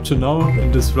are up to now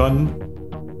in this run.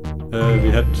 We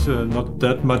had not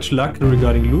that much luck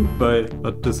regarding loot,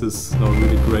 but this is now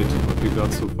really great what we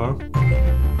got so far.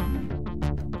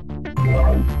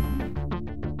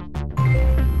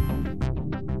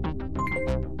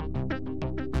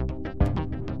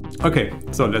 Okay,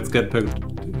 so let's get back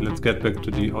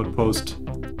to the outpost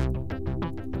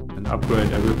and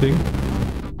upgrade everything.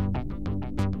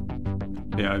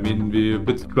 Yeah, I mean, we a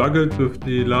bit struggled with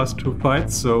the last two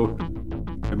fights, so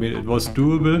I mean, it was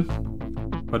doable,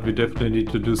 but we definitely need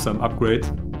to do some upgrades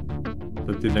so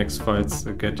that the next fights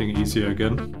are getting easier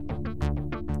again.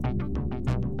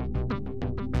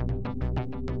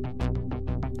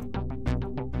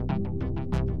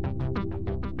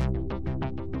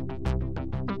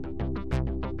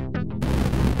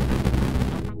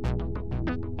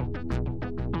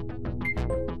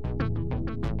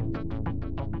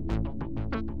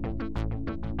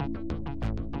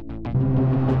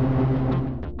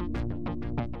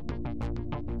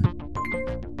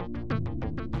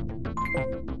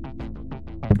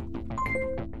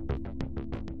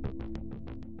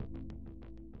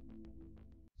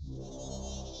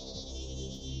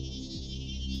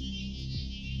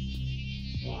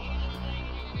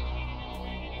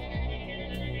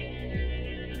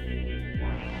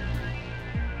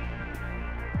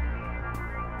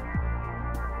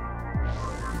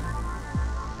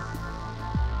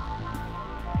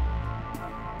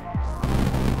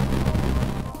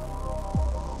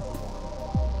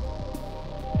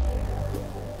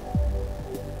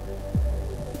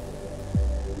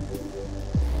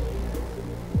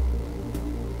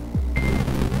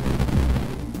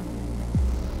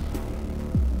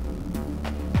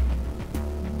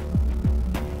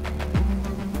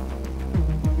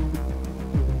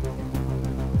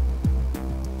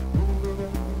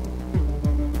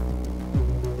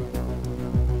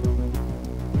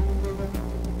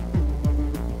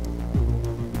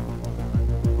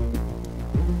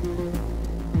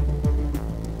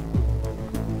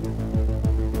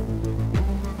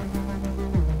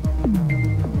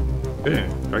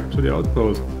 to the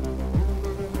outpost.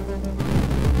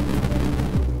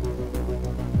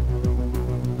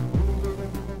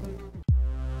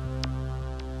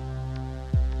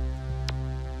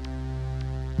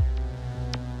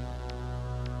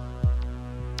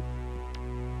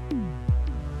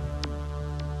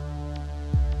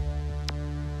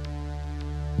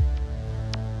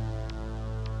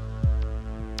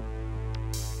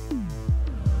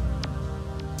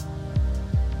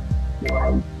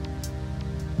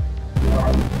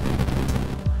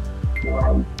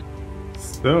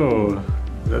 So,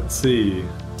 let's see,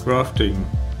 crafting.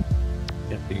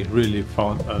 Yeah, we really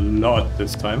found a lot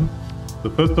this time. So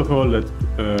first of all, let's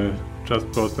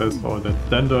just process all that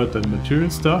standard and material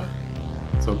stuff.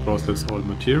 So process all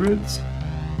materials.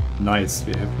 Nice,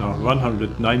 we have now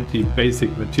 190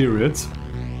 basic materials.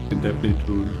 We can definitely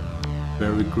do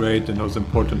very great and also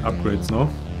important upgrades now.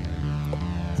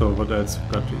 So what else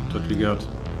we got?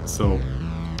 So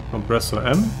compressor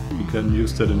M, we can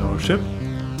use that in our ship.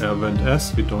 Air vent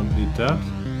S, we don't need that.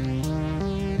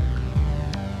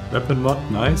 Weapon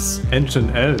mod, nice. Engine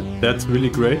L, that's really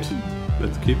great.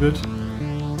 Let's keep it.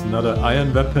 Another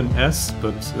iron weapon S,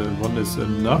 but one is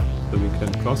enough, so we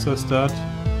can process that.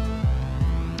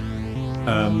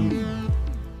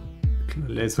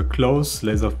 Laser close,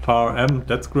 laser far M,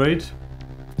 that's great.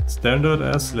 Standard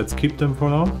S, let's keep them for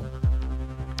now.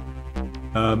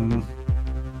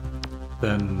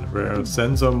 Then rare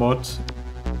sensor mod,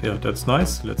 yeah, that's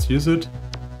nice, let's use it.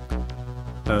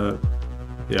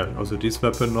 Yeah, also these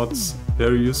weapon mods,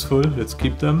 very useful, let's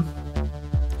keep them.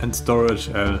 And storage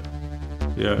L,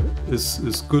 yeah,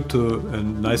 is good to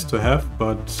and nice to have,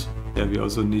 but yeah, we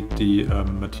also need the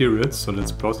materials, so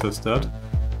let's process that.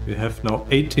 We have now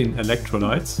 18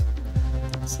 electrolytes,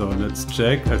 so let's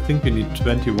check. I think we need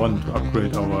 21 to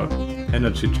upgrade our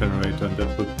energy generator, and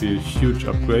that would be a huge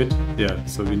upgrade. Yeah,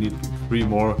 so we need 3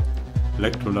 more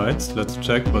electrolytes. Let's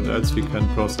check what else we can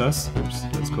process. Oops,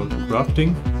 let's go to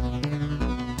crafting.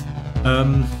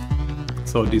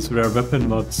 So these rare weapon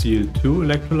mod seal 2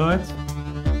 electrolytes.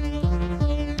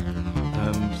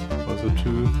 And also 2.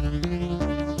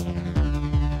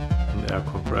 An air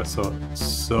compressor.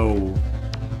 So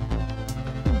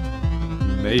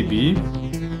maybe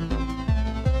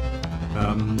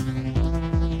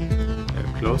a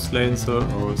close laser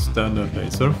or standard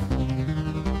laser.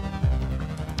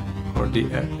 Or the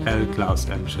L-class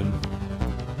engine.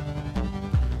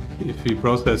 If we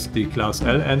process the class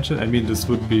L engine, I mean this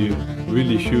would be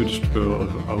really huge for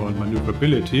our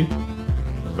maneuverability,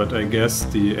 but I guess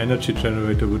the energy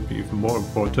generator would be even more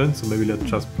important, so maybe let's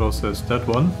just process that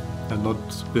one and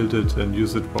not build it and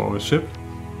use it for our ship.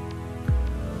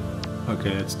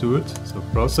 Okay, let's do it. So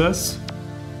process.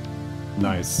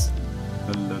 Nice.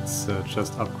 Then let's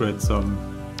just upgrade some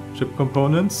ship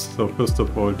components. So first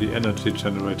of all, the energy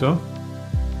generator.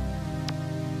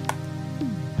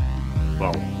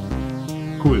 Wow.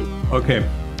 Cool. Okay.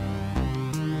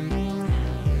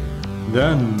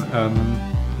 Then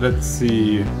let's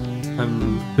see.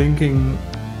 I'm thinking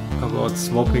about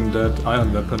swapping that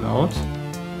iron weapon out.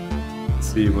 Let's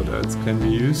see what else can we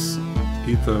use.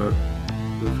 Either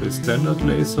with a standard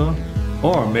laser,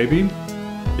 or maybe,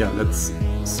 yeah, let's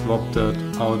swap that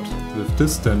out with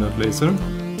this standard laser.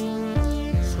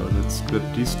 So let's split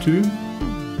these two.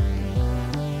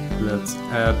 Let's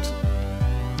add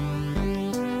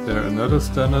there another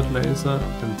standard laser,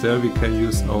 and there we can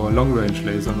use our long range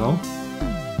laser now.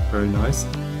 Very nice.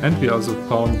 And we also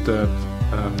found that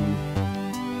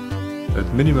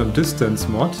that minimum distance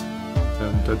mod,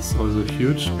 and that's also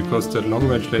huge because that long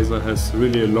range laser has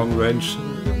really a long range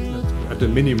at a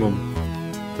minimum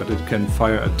that it can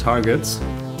fire at targets,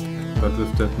 but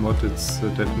with that mod it's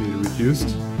definitely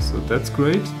reduced, so that's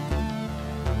great.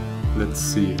 Let's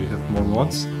see, we have more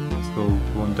mods. So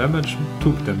 1 damage,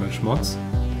 2 damage mods.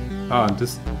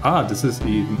 This is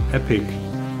even epic.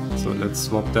 So let's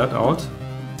swap that out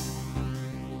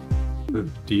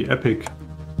with the epic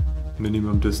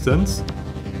minimum distance.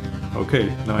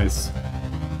 Okay, nice.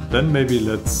 Then maybe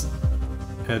let's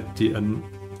add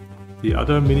the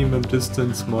other minimum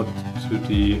distance mod to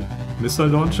the missile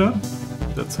launcher.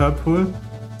 That's helpful,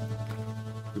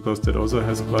 because that also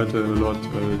has quite a lot,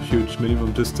 huge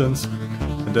minimum distance.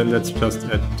 And then let's just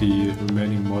add the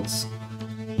remaining mods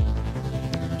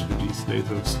to these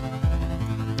lasers.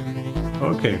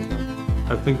 Okay,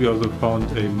 I think we also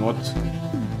found a mod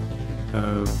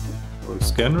for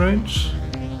scan range.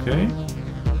 Okay.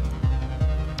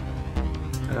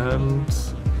 And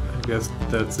I guess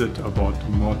that's it about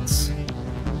mods.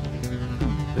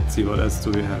 Let's see, what else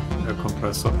do we have? Air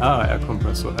compressor. Air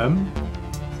compressor M.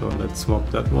 So let's swap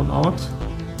that one out.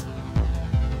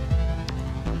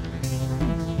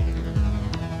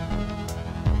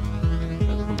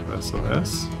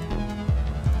 SOS.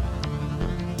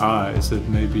 Ah, is it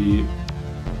maybe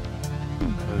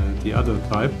the other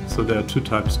type? So there are two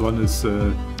types. One is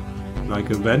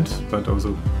like a vent, but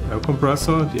also air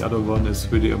compressor. The other one is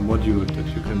really a module that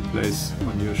you can place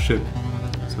on your ship.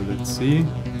 So let's see.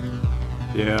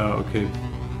 Yeah, okay.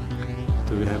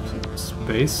 Do we have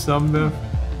space somewhere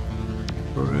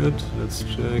for it? Let's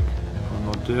check. Oh,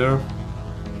 not there.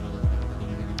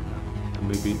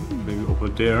 Maybe over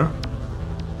there.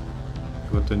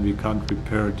 But then we can't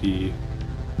repair the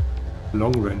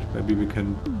long range. Maybe we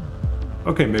can...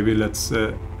 Okay, maybe let's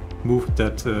move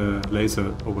that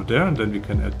laser over there, and then we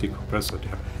can add the compressor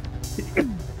there.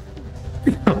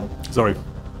 Sorry.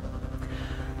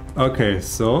 Okay,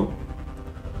 so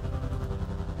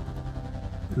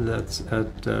let's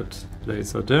add that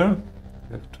laser there.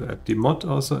 We have to add the mod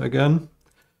also again.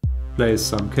 Place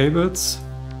some cables.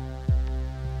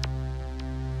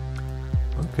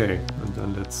 Okay, and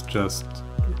then let's just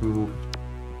remove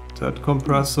that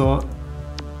compressor.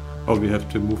 Oh, we have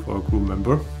to move our crew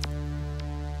member.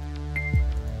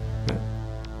 Okay.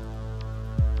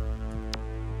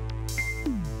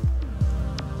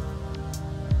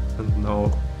 And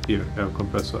now here, air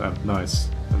compressor amp, nice.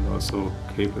 And also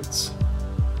cables.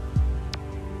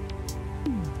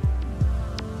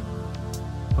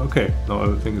 Okay, now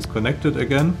everything is connected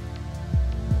again.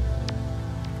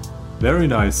 Very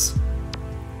nice.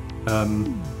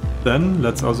 Then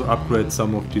let's also upgrade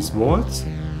some of these walls.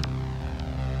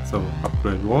 So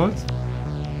upgrade walls.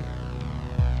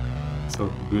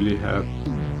 So we really have,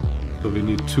 so we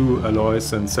need 2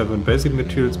 alloys and 7 basic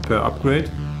materials per upgrade,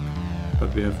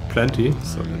 but we have plenty.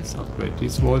 So let's upgrade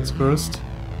these walls first.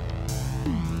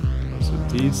 Also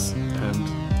these and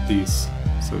these.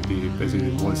 So the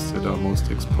basically walls that are most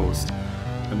exposed,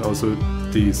 and also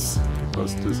these,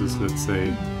 because this is, let's say,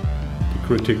 the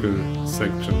critical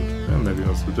section. And maybe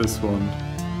also this one,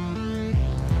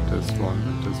 this one,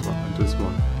 and this one, and this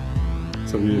one.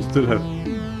 So we still have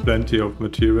plenty of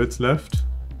materials left.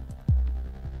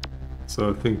 So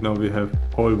I think now we have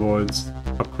all walls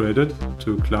upgraded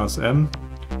to class M,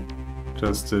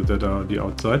 just that are the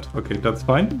outside. Okay, that's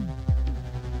fine.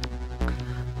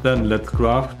 Then let's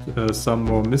craft some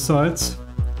more missiles,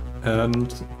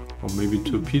 and or maybe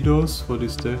torpedoes for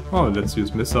this day. Oh, let's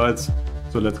use missiles.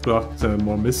 So let's craft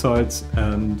more missiles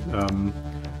and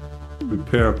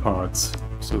repair parts.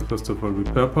 So first of all,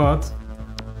 repair parts.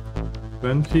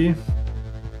 20.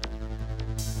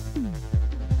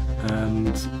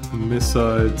 And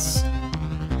missiles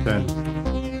 10.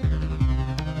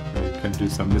 You can do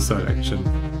some missile action.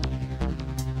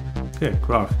 Okay,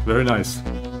 craft. Very nice.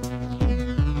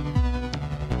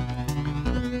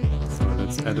 So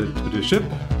let's add it to the ship.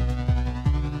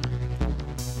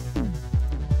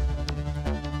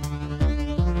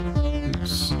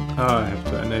 Oops. I have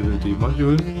to enable the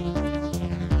module.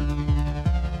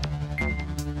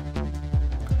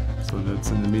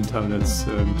 In the meantime, let's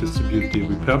distribute the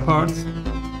repair parts.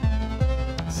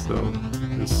 So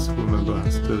this crew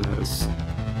member still has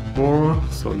 4,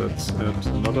 so let's add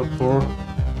another 4.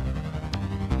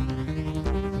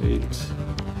 8,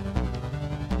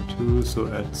 2, so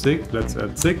add 6. Let's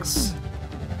add 6.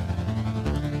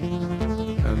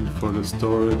 And for the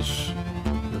storage,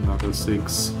 another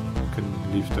 6. You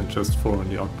can leave then just 4 on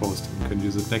the outpost and you can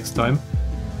use it next time.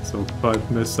 So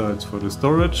 5 missiles for the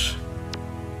storage.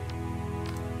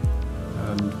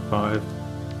 And 5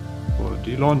 for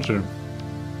the launcher.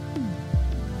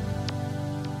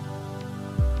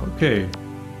 Okay,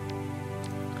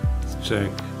 let's check.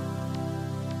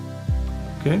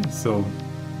 Okay, so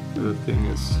everything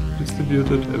is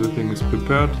distributed, everything is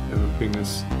prepared, everything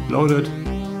is loaded.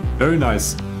 Very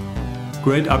nice.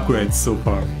 Great upgrades so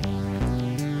far.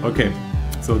 Okay,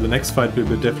 so the next fight will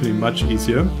be definitely much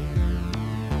easier.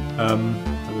 I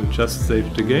will just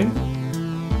save the game.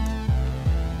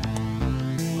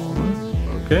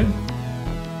 Okay.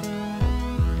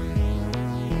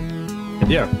 And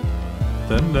yeah,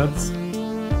 then let's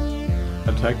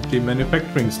attack the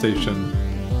manufacturing station.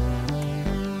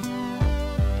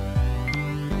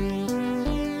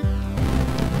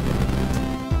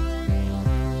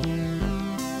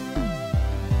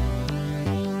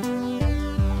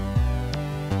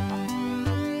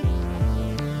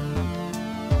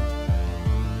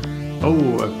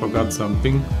 Oh, I forgot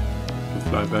something to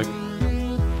fly back.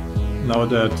 Now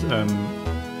that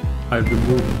I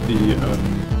removed the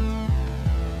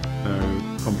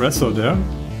compressor there,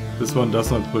 this one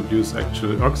does not produce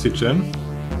actual oxygen,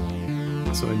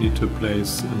 so I need to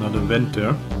place another vent there,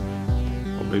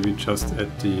 or maybe just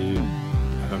at the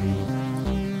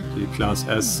class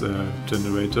S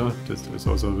generator. This is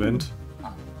also a vent.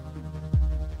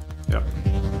 Yeah.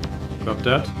 Got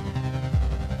that.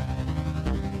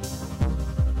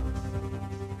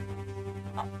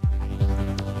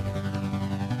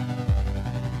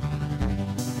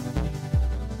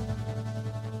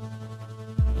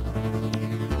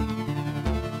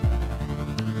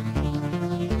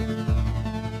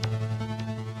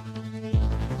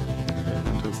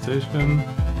 Station.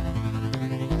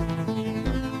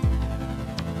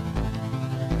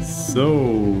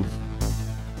 So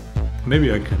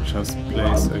maybe I can just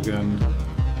place again.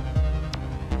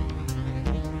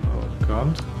 Oh,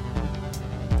 can't.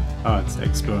 Ah, it's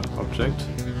extra object.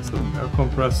 So air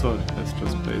compressor. Let's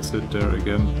just place it there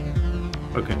again.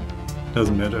 Okay,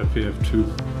 doesn't matter if we have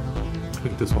two. I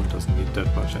think this one doesn't need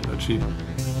that much energy.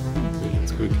 Okay,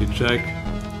 let's quickly check.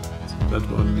 So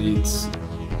that one needs.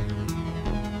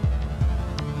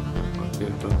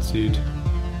 Don't see it.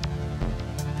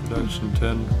 Production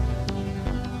 10.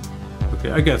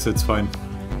 Okay, I guess it's fine.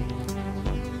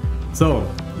 So,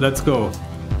 let's go.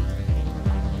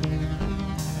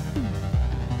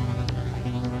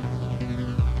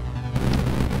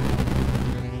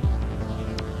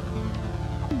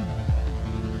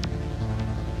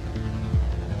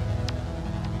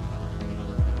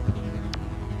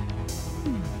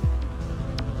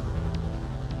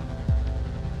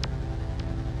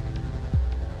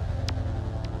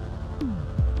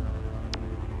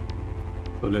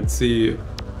 So let's see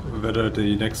whether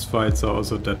the next fights are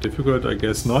also that difficult. I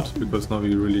guess not, because now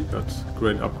we really got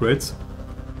great upgrades.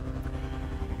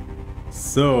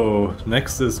 So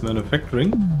next is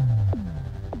manufacturing,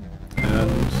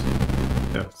 and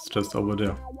yeah, it's just over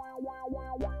there.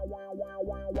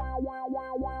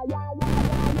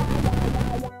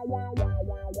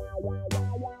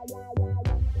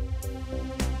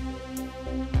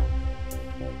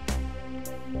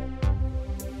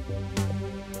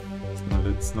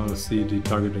 Let's now see the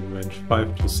targeting range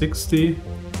 5 to 60,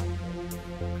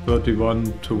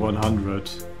 31 to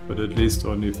 100, but at least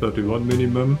only 31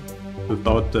 minimum.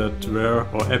 Without that rare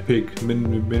or epic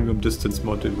minimum distance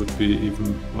mod, it would be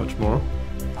even much more.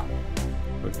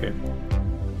 Okay.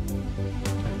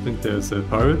 I think there's a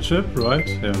pirate ship, right?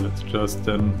 Yeah, let's just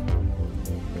then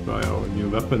try our new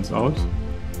weapons out.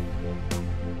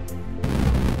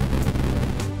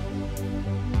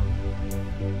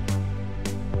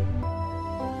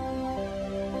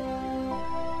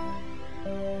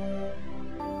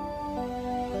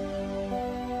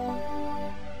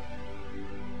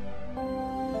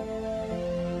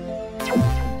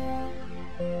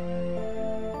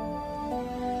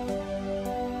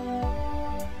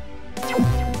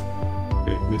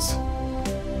 Miss.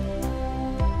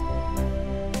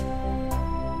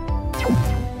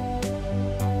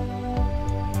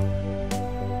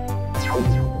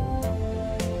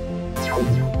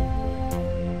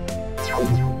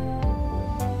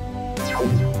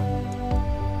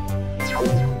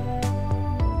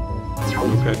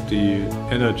 Look at the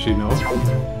energy now.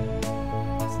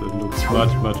 So it looks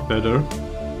much better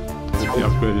with the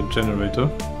upgraded generator.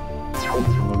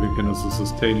 Now we can also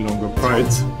sustain longer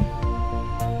fights.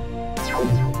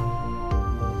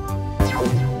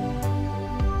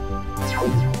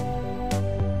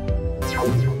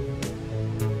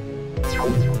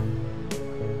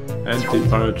 And the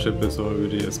pirate ship is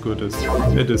already as good as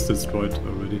it is destroyed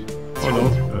already. Oh no,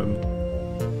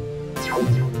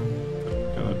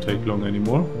 cannot take long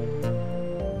anymore.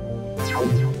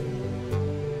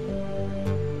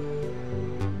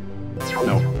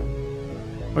 No.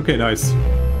 Okay, nice.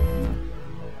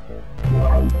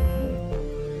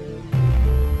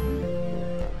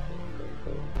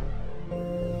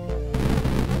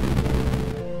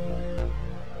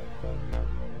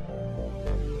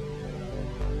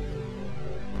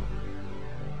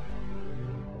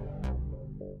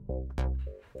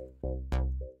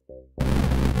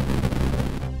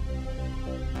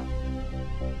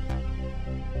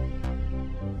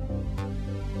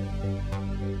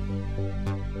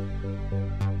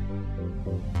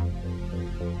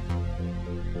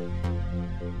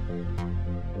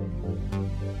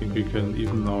 I think we can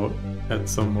even now add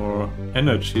some more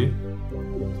energy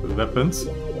to the weapons.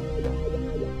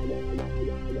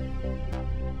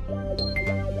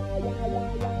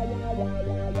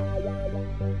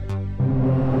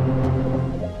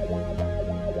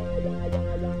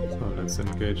 So let's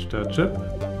engage that ship.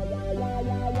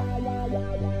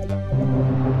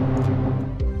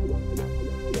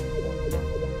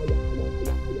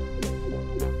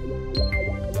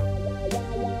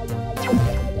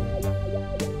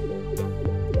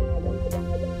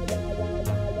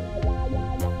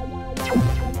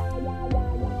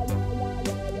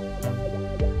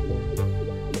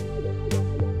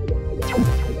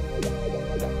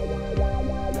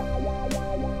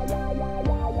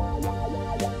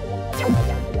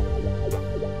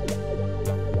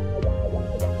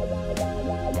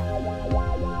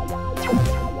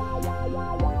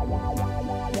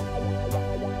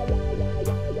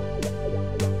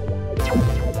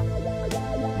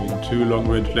 2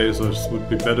 long-range lasers would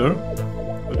be better,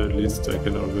 but at least I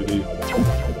can already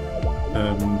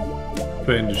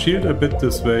train the shield a bit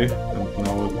this way, and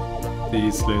now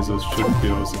these lasers should be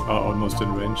are almost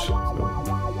in range. So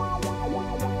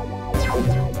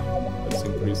let's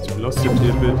increase the velocity a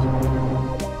bit.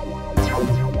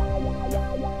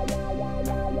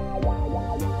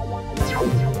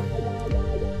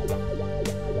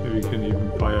 Maybe we can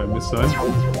even fire a missile.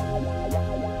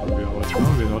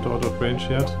 We're not out of range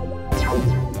yet.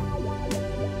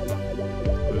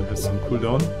 It has some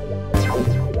cooldown.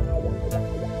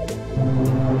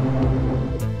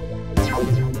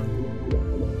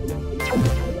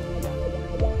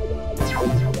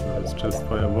 Let's just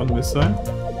fire 1 missile.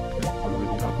 Okay,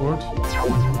 already upward.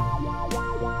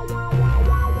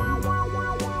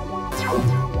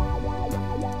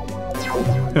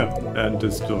 Yeah, and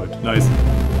destroyed. Nice.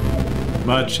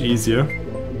 Much easier.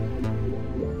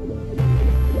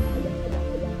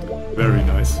 Very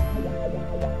nice.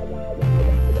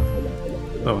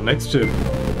 So, next ship.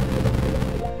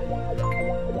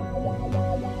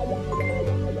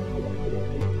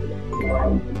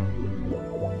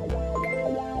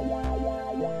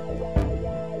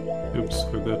 Oops,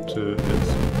 forgot to add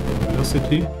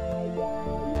velocity.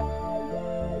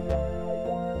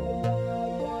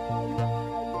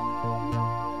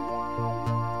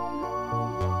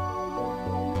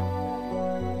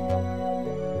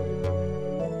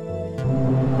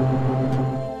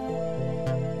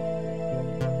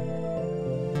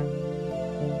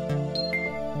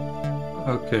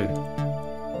 Okay.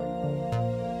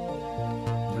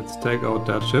 Let's take out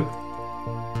that ship.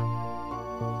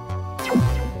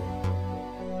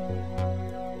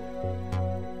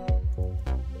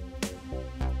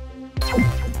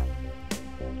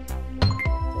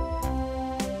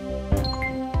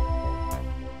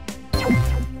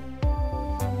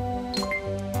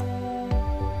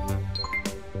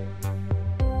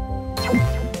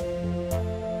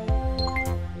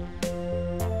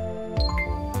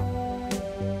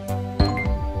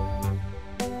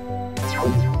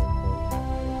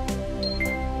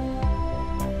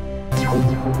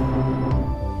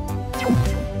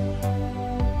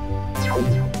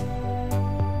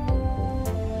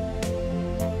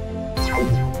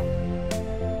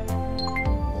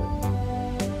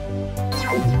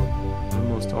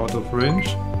 Almost out of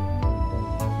range.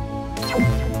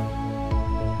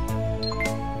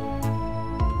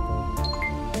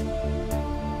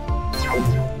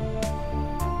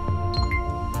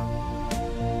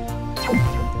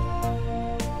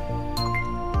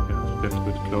 Yeah, get a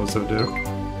bit closer there.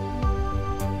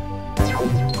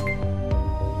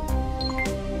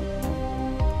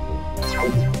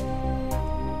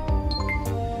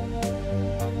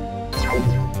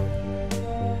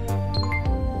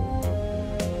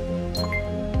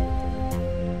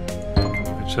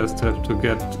 Just have to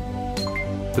get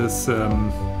this ship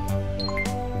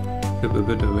a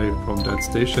bit away from that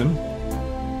station.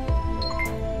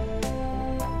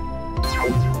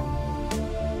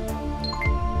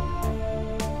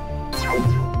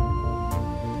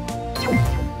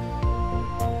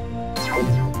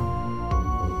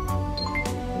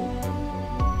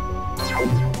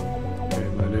 Okay,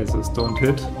 my lasers don't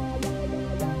hit.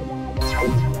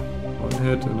 One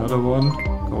hit, another one.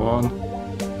 Go on.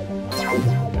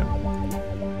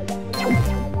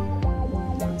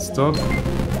 Stop.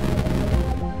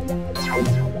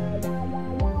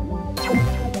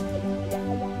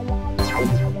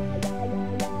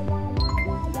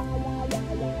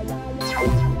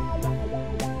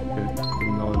 Okay,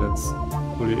 and now let's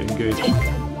fully engage.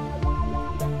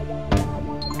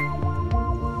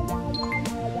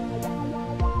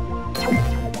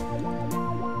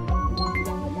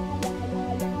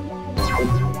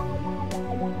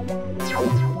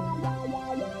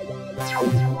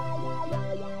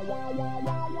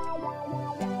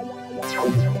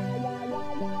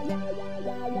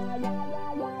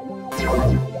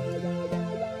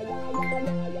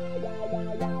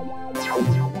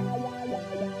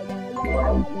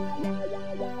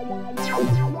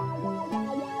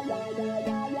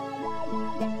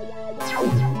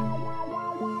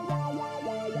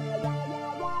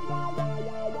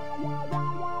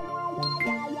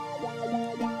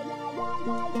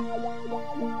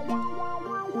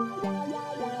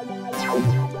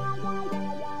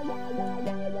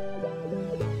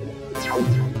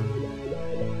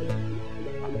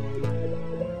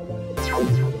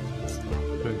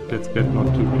 Let's get not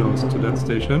too close to that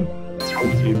station.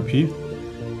 EMP.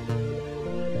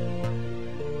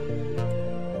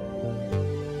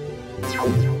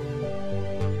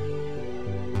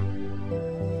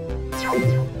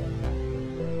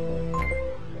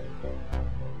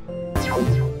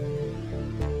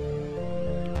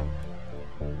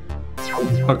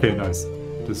 Okay, nice.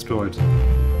 Destroyed.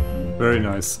 Very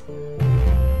nice.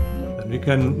 Then we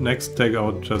can next take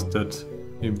out just that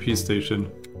EMP station.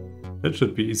 That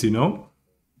should be easy now.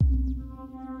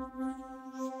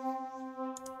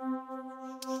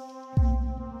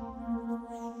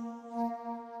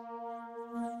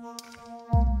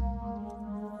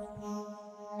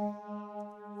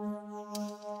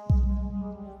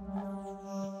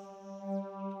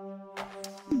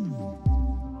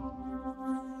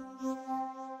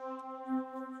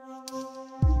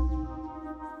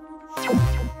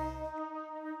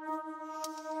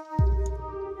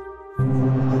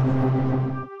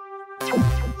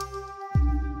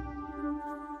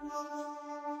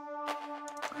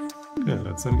 Okay,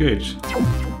 let's engage.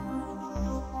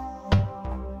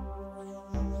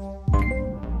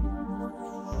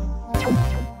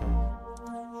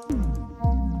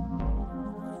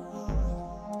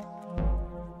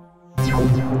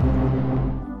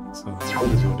 So,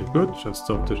 that is really good. Just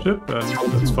stop the ship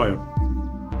and let's fire.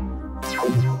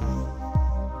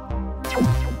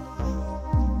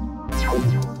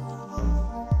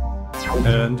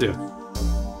 And yeah,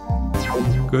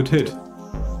 good hit.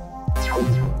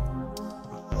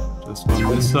 Just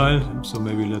one missile, so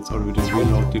maybe let's already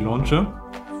reload the launcher.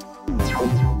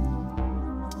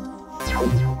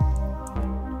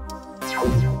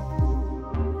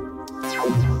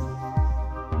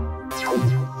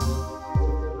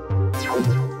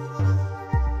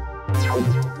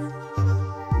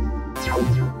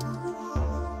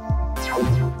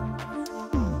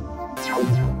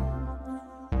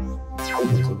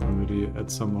 So already add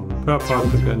some more repair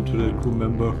parts again to the crew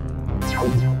member.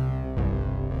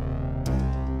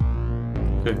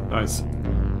 Okay, nice.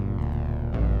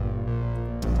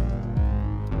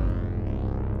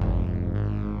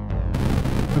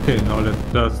 Okay, now let's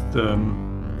just,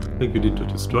 I think we need to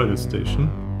destroy the station.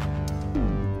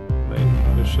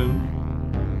 Main mission.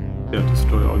 Yeah,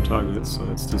 destroy all targets, so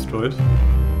let's destroy it.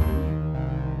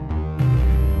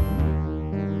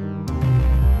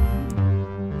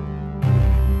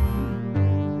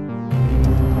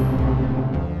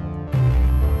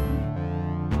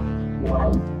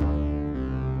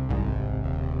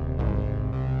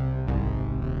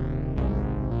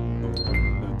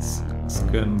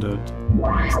 Scan that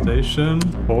station,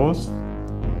 pause.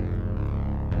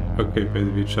 Okay,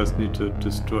 basically we just need to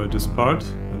destroy this part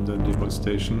and then the whole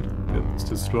station gets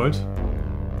destroyed.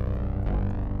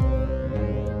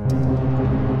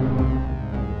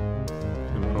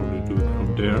 Can probably do it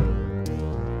from there.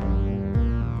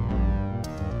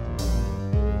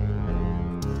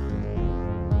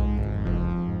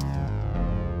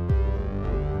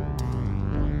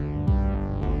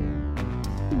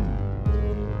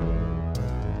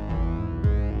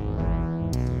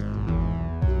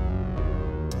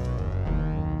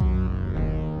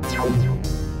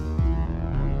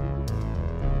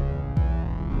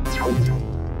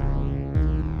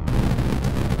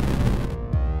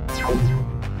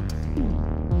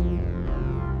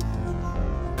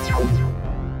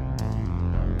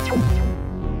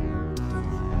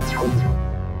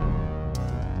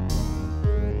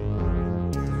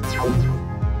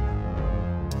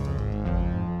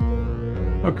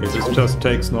 Okay, this just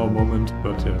takes no moment,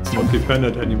 but yeah, it's not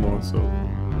defended anymore, so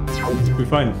we'll be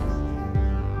fine.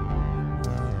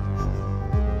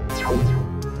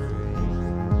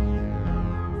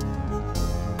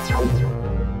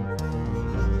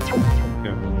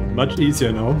 Yeah, much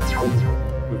easier now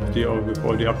with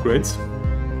all the upgrades.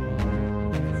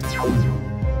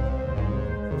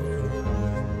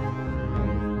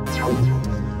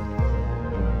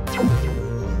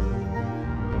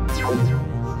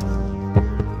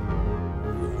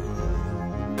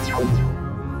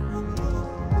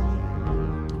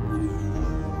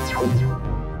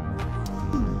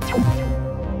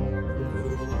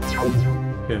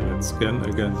 Okay, let's scan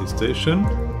again the station.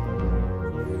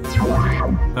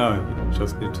 Ah, you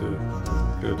just need to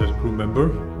kill that crew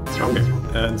member. Okay,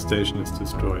 and station is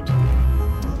destroyed.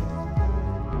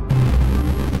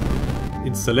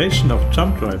 Installation of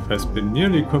jump drive has been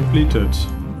nearly completed.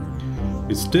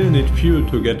 We still need fuel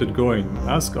to get it going.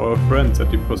 Ask our friends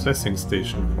at the processing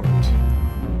station for it.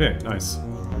 Okay, nice.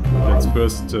 Let's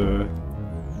first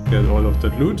get all of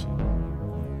that loot.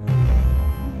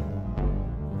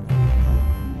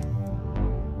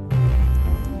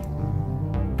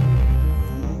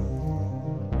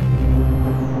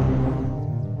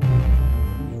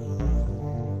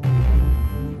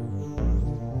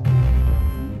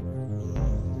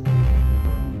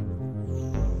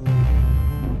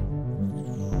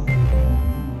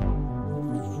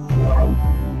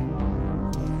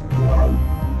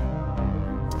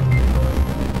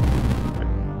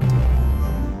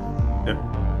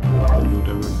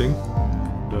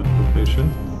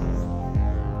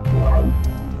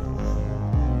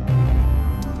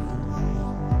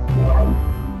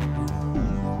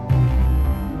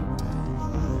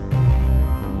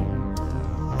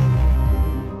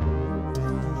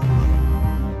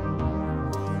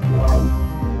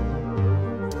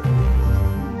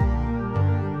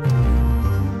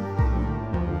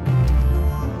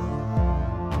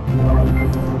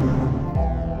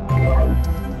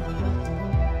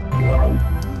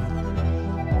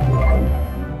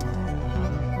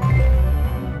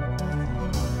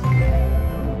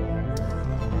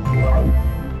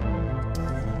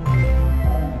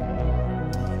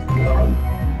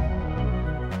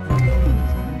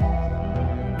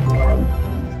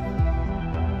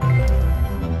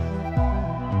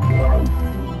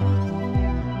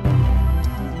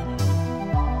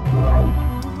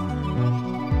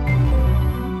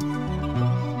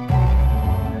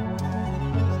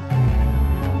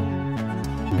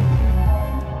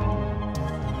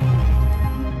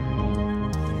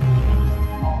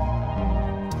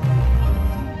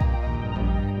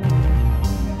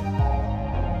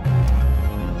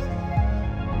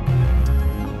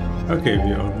 Okay,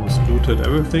 we almost looted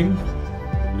everything.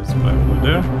 Let's fly over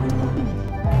there.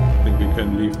 I think we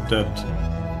can leave that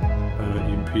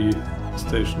EMP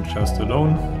station just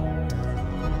alone.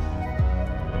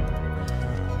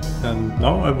 And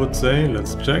now I would say,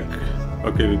 let's check.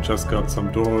 Okay, we just got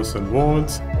some doors and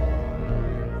walls.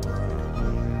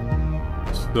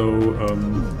 So,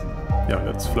 yeah,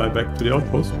 let's fly back to the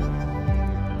outpost.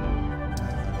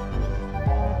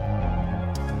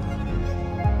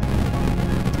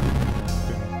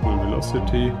 Okay, full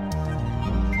velocity.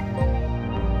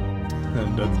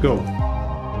 And let's go.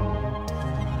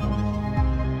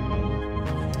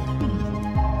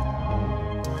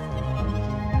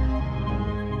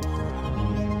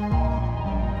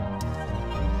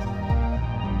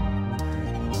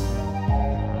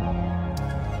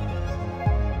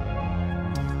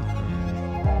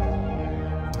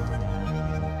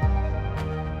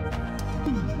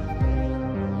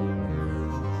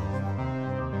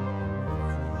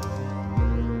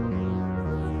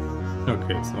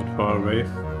 Okay, it's not far away.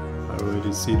 I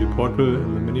already see the portal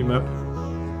in the minimap.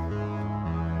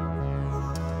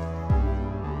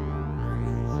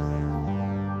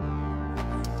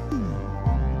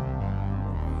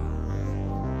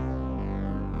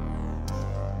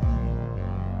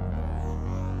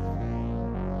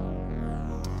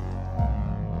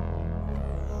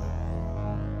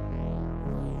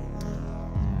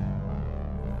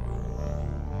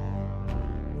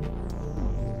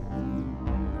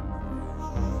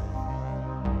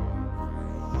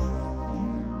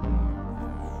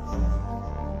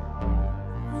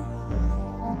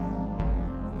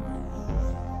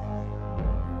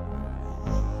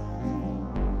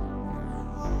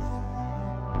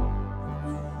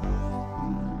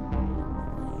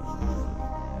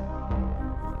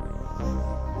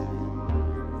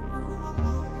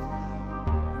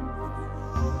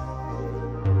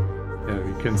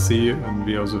 We can see, and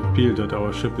we also feel that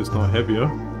our ship is now heavier.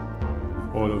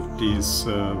 All of these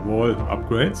wall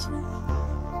upgrades,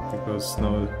 because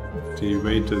now the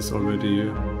weight is already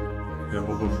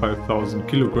over 5,000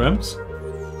 kilograms.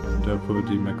 And therefore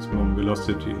the maximum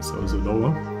velocity is also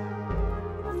lower.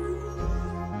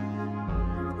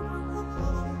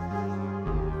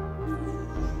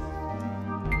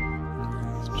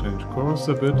 Let's change course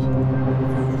a bit.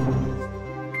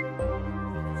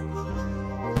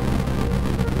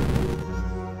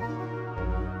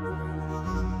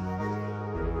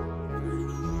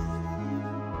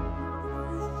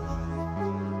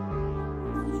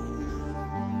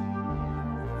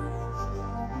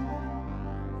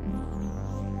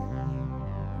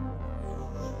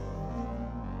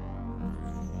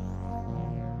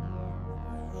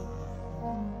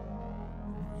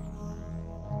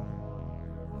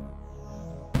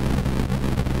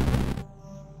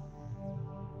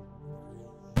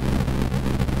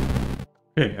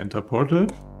 Okay, enter portal.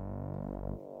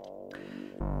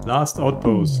 Last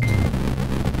outpost.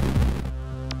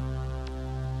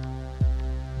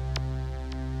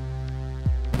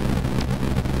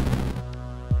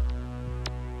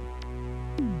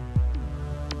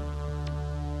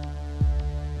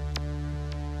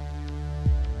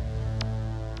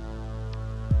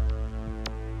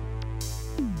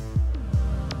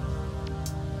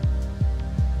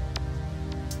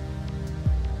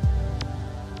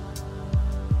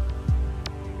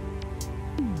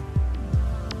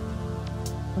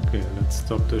 Okay, let's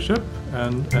stop the ship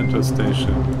and enter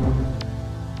station.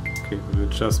 Okay, we'll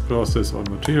just process all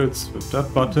materials with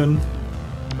that button,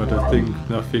 but I think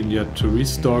nothing yet to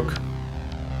restock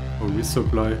or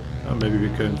resupply. Maybe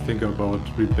we can think about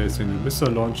replacing the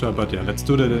missile launcher, but yeah, let's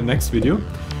do that in the next video.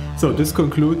 So this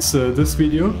concludes this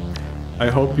video. I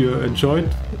hope you enjoyed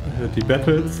the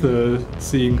battles,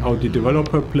 seeing how the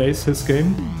developer plays his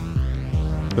game.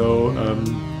 So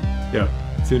yeah,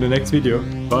 see you in the next video.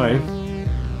 Bye!